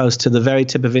west coast to the very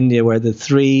tip of India, where the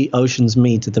 3 oceans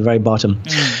meet at the very bottom.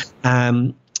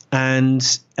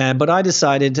 But I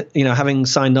decided, having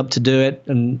signed up to do it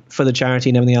and for the charity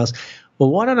and everything else, well,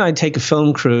 why don't I take a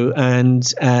film crew and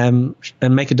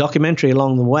make a documentary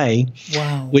along the way,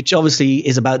 which obviously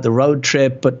is about the road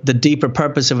trip, but the deeper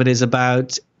purpose of it is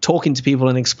about talking to people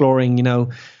and exploring,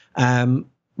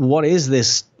 what is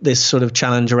this sort of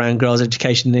challenge around girls'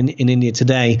 education in India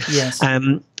today? Yes.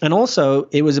 And also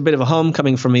it was a bit of a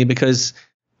homecoming for me because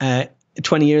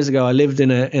 20 years ago, I lived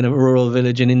in a rural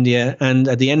village in India, and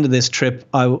at the end of this trip,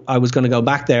 I was going to go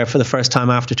back there for the first time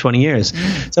after 20 years.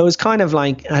 So it was kind of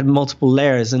like I had multiple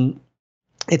layers, and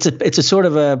it's a sort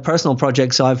of a personal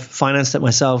project, so I've financed it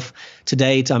myself to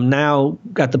date. I'm now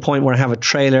at the point where I have a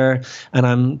trailer, and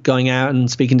I'm going out and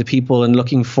speaking to people and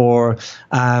looking for,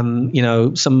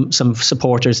 some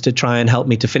supporters to try and help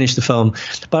me to finish the film.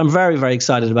 But I'm very, very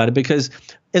excited about it, because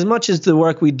as much as the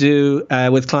work we do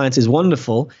with clients is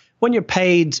wonderful, when you're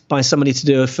paid by somebody to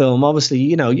do a film, obviously,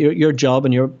 your job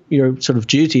and your sort of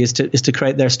duty is to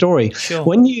create their story. Sure.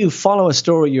 When you follow a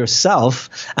story yourself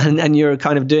and you're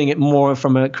kind of doing it more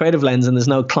from a creative lens and there's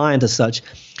no client as such,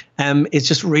 it's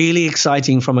just really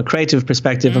exciting from a creative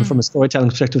perspective and from a storytelling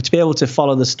perspective to be able to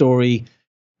follow the story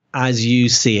as you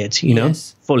see it,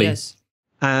 fully. Yes.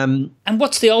 And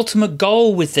what's the ultimate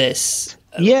goal with this?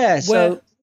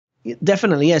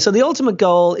 Definitely, yeah. So the ultimate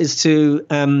goal is to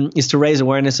raise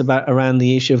awareness around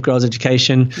the issue of girls'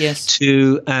 education. Yes.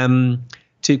 To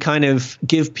kind of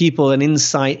give people an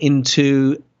insight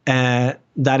into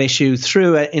that issue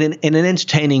through in an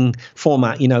entertaining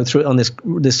format. Through on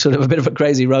this sort of a bit of a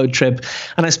crazy road trip,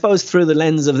 and I suppose through the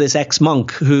lens of this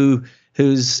ex-monk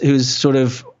who's sort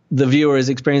of the viewer is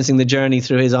experiencing the journey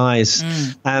through his eyes.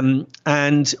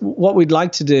 And what we'd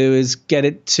like to do is get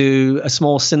it to a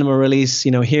small cinema release,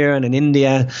 here and in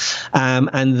India,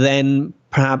 and then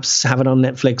perhaps have it on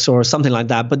Netflix or something like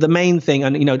that. But the main thing,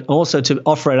 and also to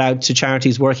offer it out to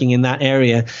charities working in that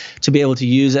area to be able to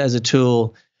use it as a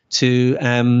tool to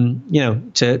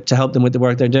to help them with the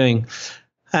work they're doing.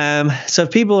 So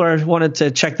if people wanted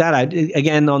to check that out,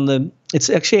 again, it's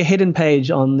actually a hidden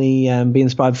page on the Be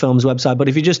Inspired Films website. But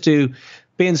if you just do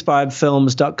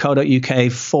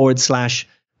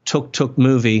beinspiredfilms.co.uk/tuk-tuk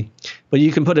movie, but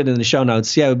you can put it in the show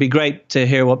notes. Yeah, it would be great to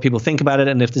hear what people think about it,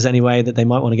 and if there's any way that they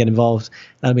might want to get involved,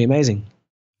 that'd be amazing.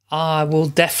 I will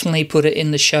definitely put it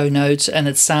in the show notes, and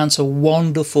it sounds a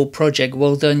wonderful project.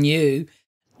 Well done, you.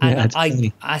 And I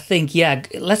think,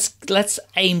 let's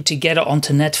aim to get it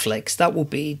onto Netflix. That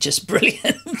would be just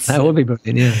brilliant. That would be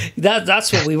brilliant, yeah.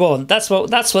 That's what we want. That's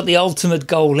what the ultimate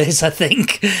goal is, I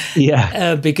think.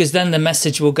 Yeah. Because then the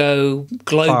message will go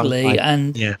globally.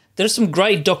 And there's some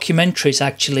great documentaries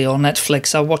actually on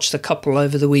Netflix. I watched a couple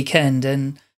over the weekend,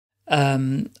 and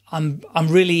I'm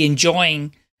really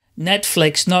enjoying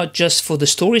Netflix, not just for the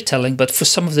storytelling, but for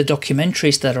some of the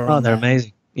documentaries that are on. Oh, they're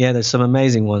amazing. Yeah, there's some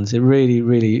amazing ones. It really,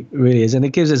 really, really is, and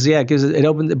it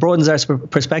it broadens our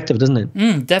perspective, doesn't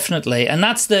it? Definitely, and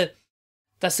that's the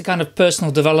kind of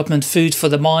personal development, food for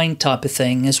the mind type of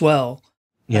thing as well.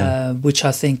 Yeah, which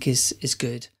I think is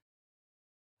good.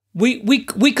 We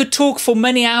could talk for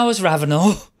many hours,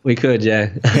 Ravinol. We could, yeah.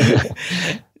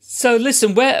 So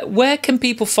listen, where can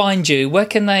people find you? Where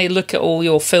can they look at all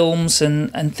your films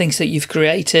and things that you've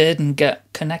created and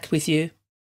connect with you?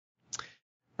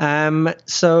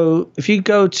 So if you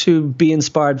go to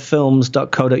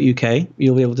beinspiredfilms.co.uk,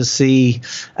 you'll be able to see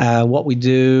what we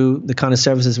do, the kind of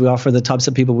services we offer, the types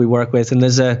of people we work with. And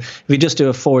if you just do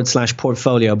a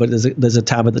 /portfolio, but there's a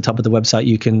tab at the top of the website,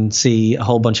 you can see a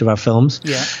whole bunch of our films.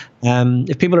 Yeah.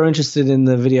 If people are interested in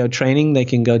the video training, they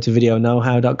can go to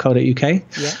videoknowhow.co.uk.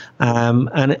 Yeah.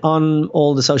 And on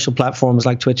all the social platforms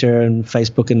like Twitter and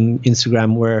Facebook and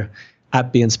Instagram, we're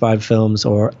at beinspiredfilms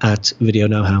or at Video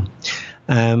Know-How.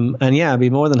 And yeah, I'd be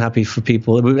more than happy for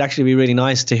people. It would actually be really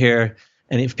nice to hear,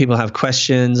 and if people have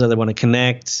questions or they want to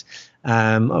connect, or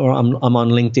I'm on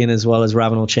LinkedIn as well as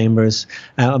Ravinol Chambers.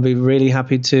 I'll be really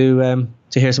happy to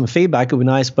hear some feedback. It would be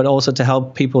nice, but also to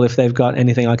help people if they've got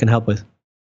anything I can help with.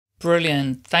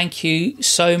 Brilliant. Thank you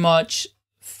so much.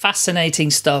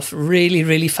 Fascinating stuff. Really,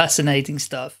 really fascinating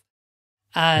stuff.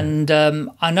 And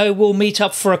I know we'll meet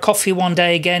up for a coffee one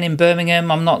day again in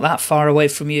Birmingham. I'm not that far away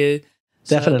from you.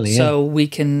 Definitely. So we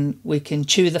can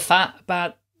chew the fat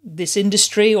about this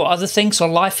industry or other things or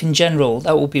life in general.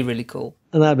 That would be really cool.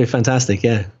 And that'd be fantastic.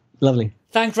 Yeah. Lovely.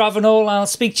 Thanks, Ravinol. I'll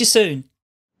speak to you soon.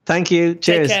 Thank you.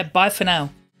 Cheers. Take care. Bye for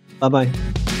now. Bye-bye.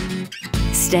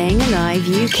 Staying Alive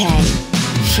UK.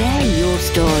 Share your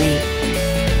story.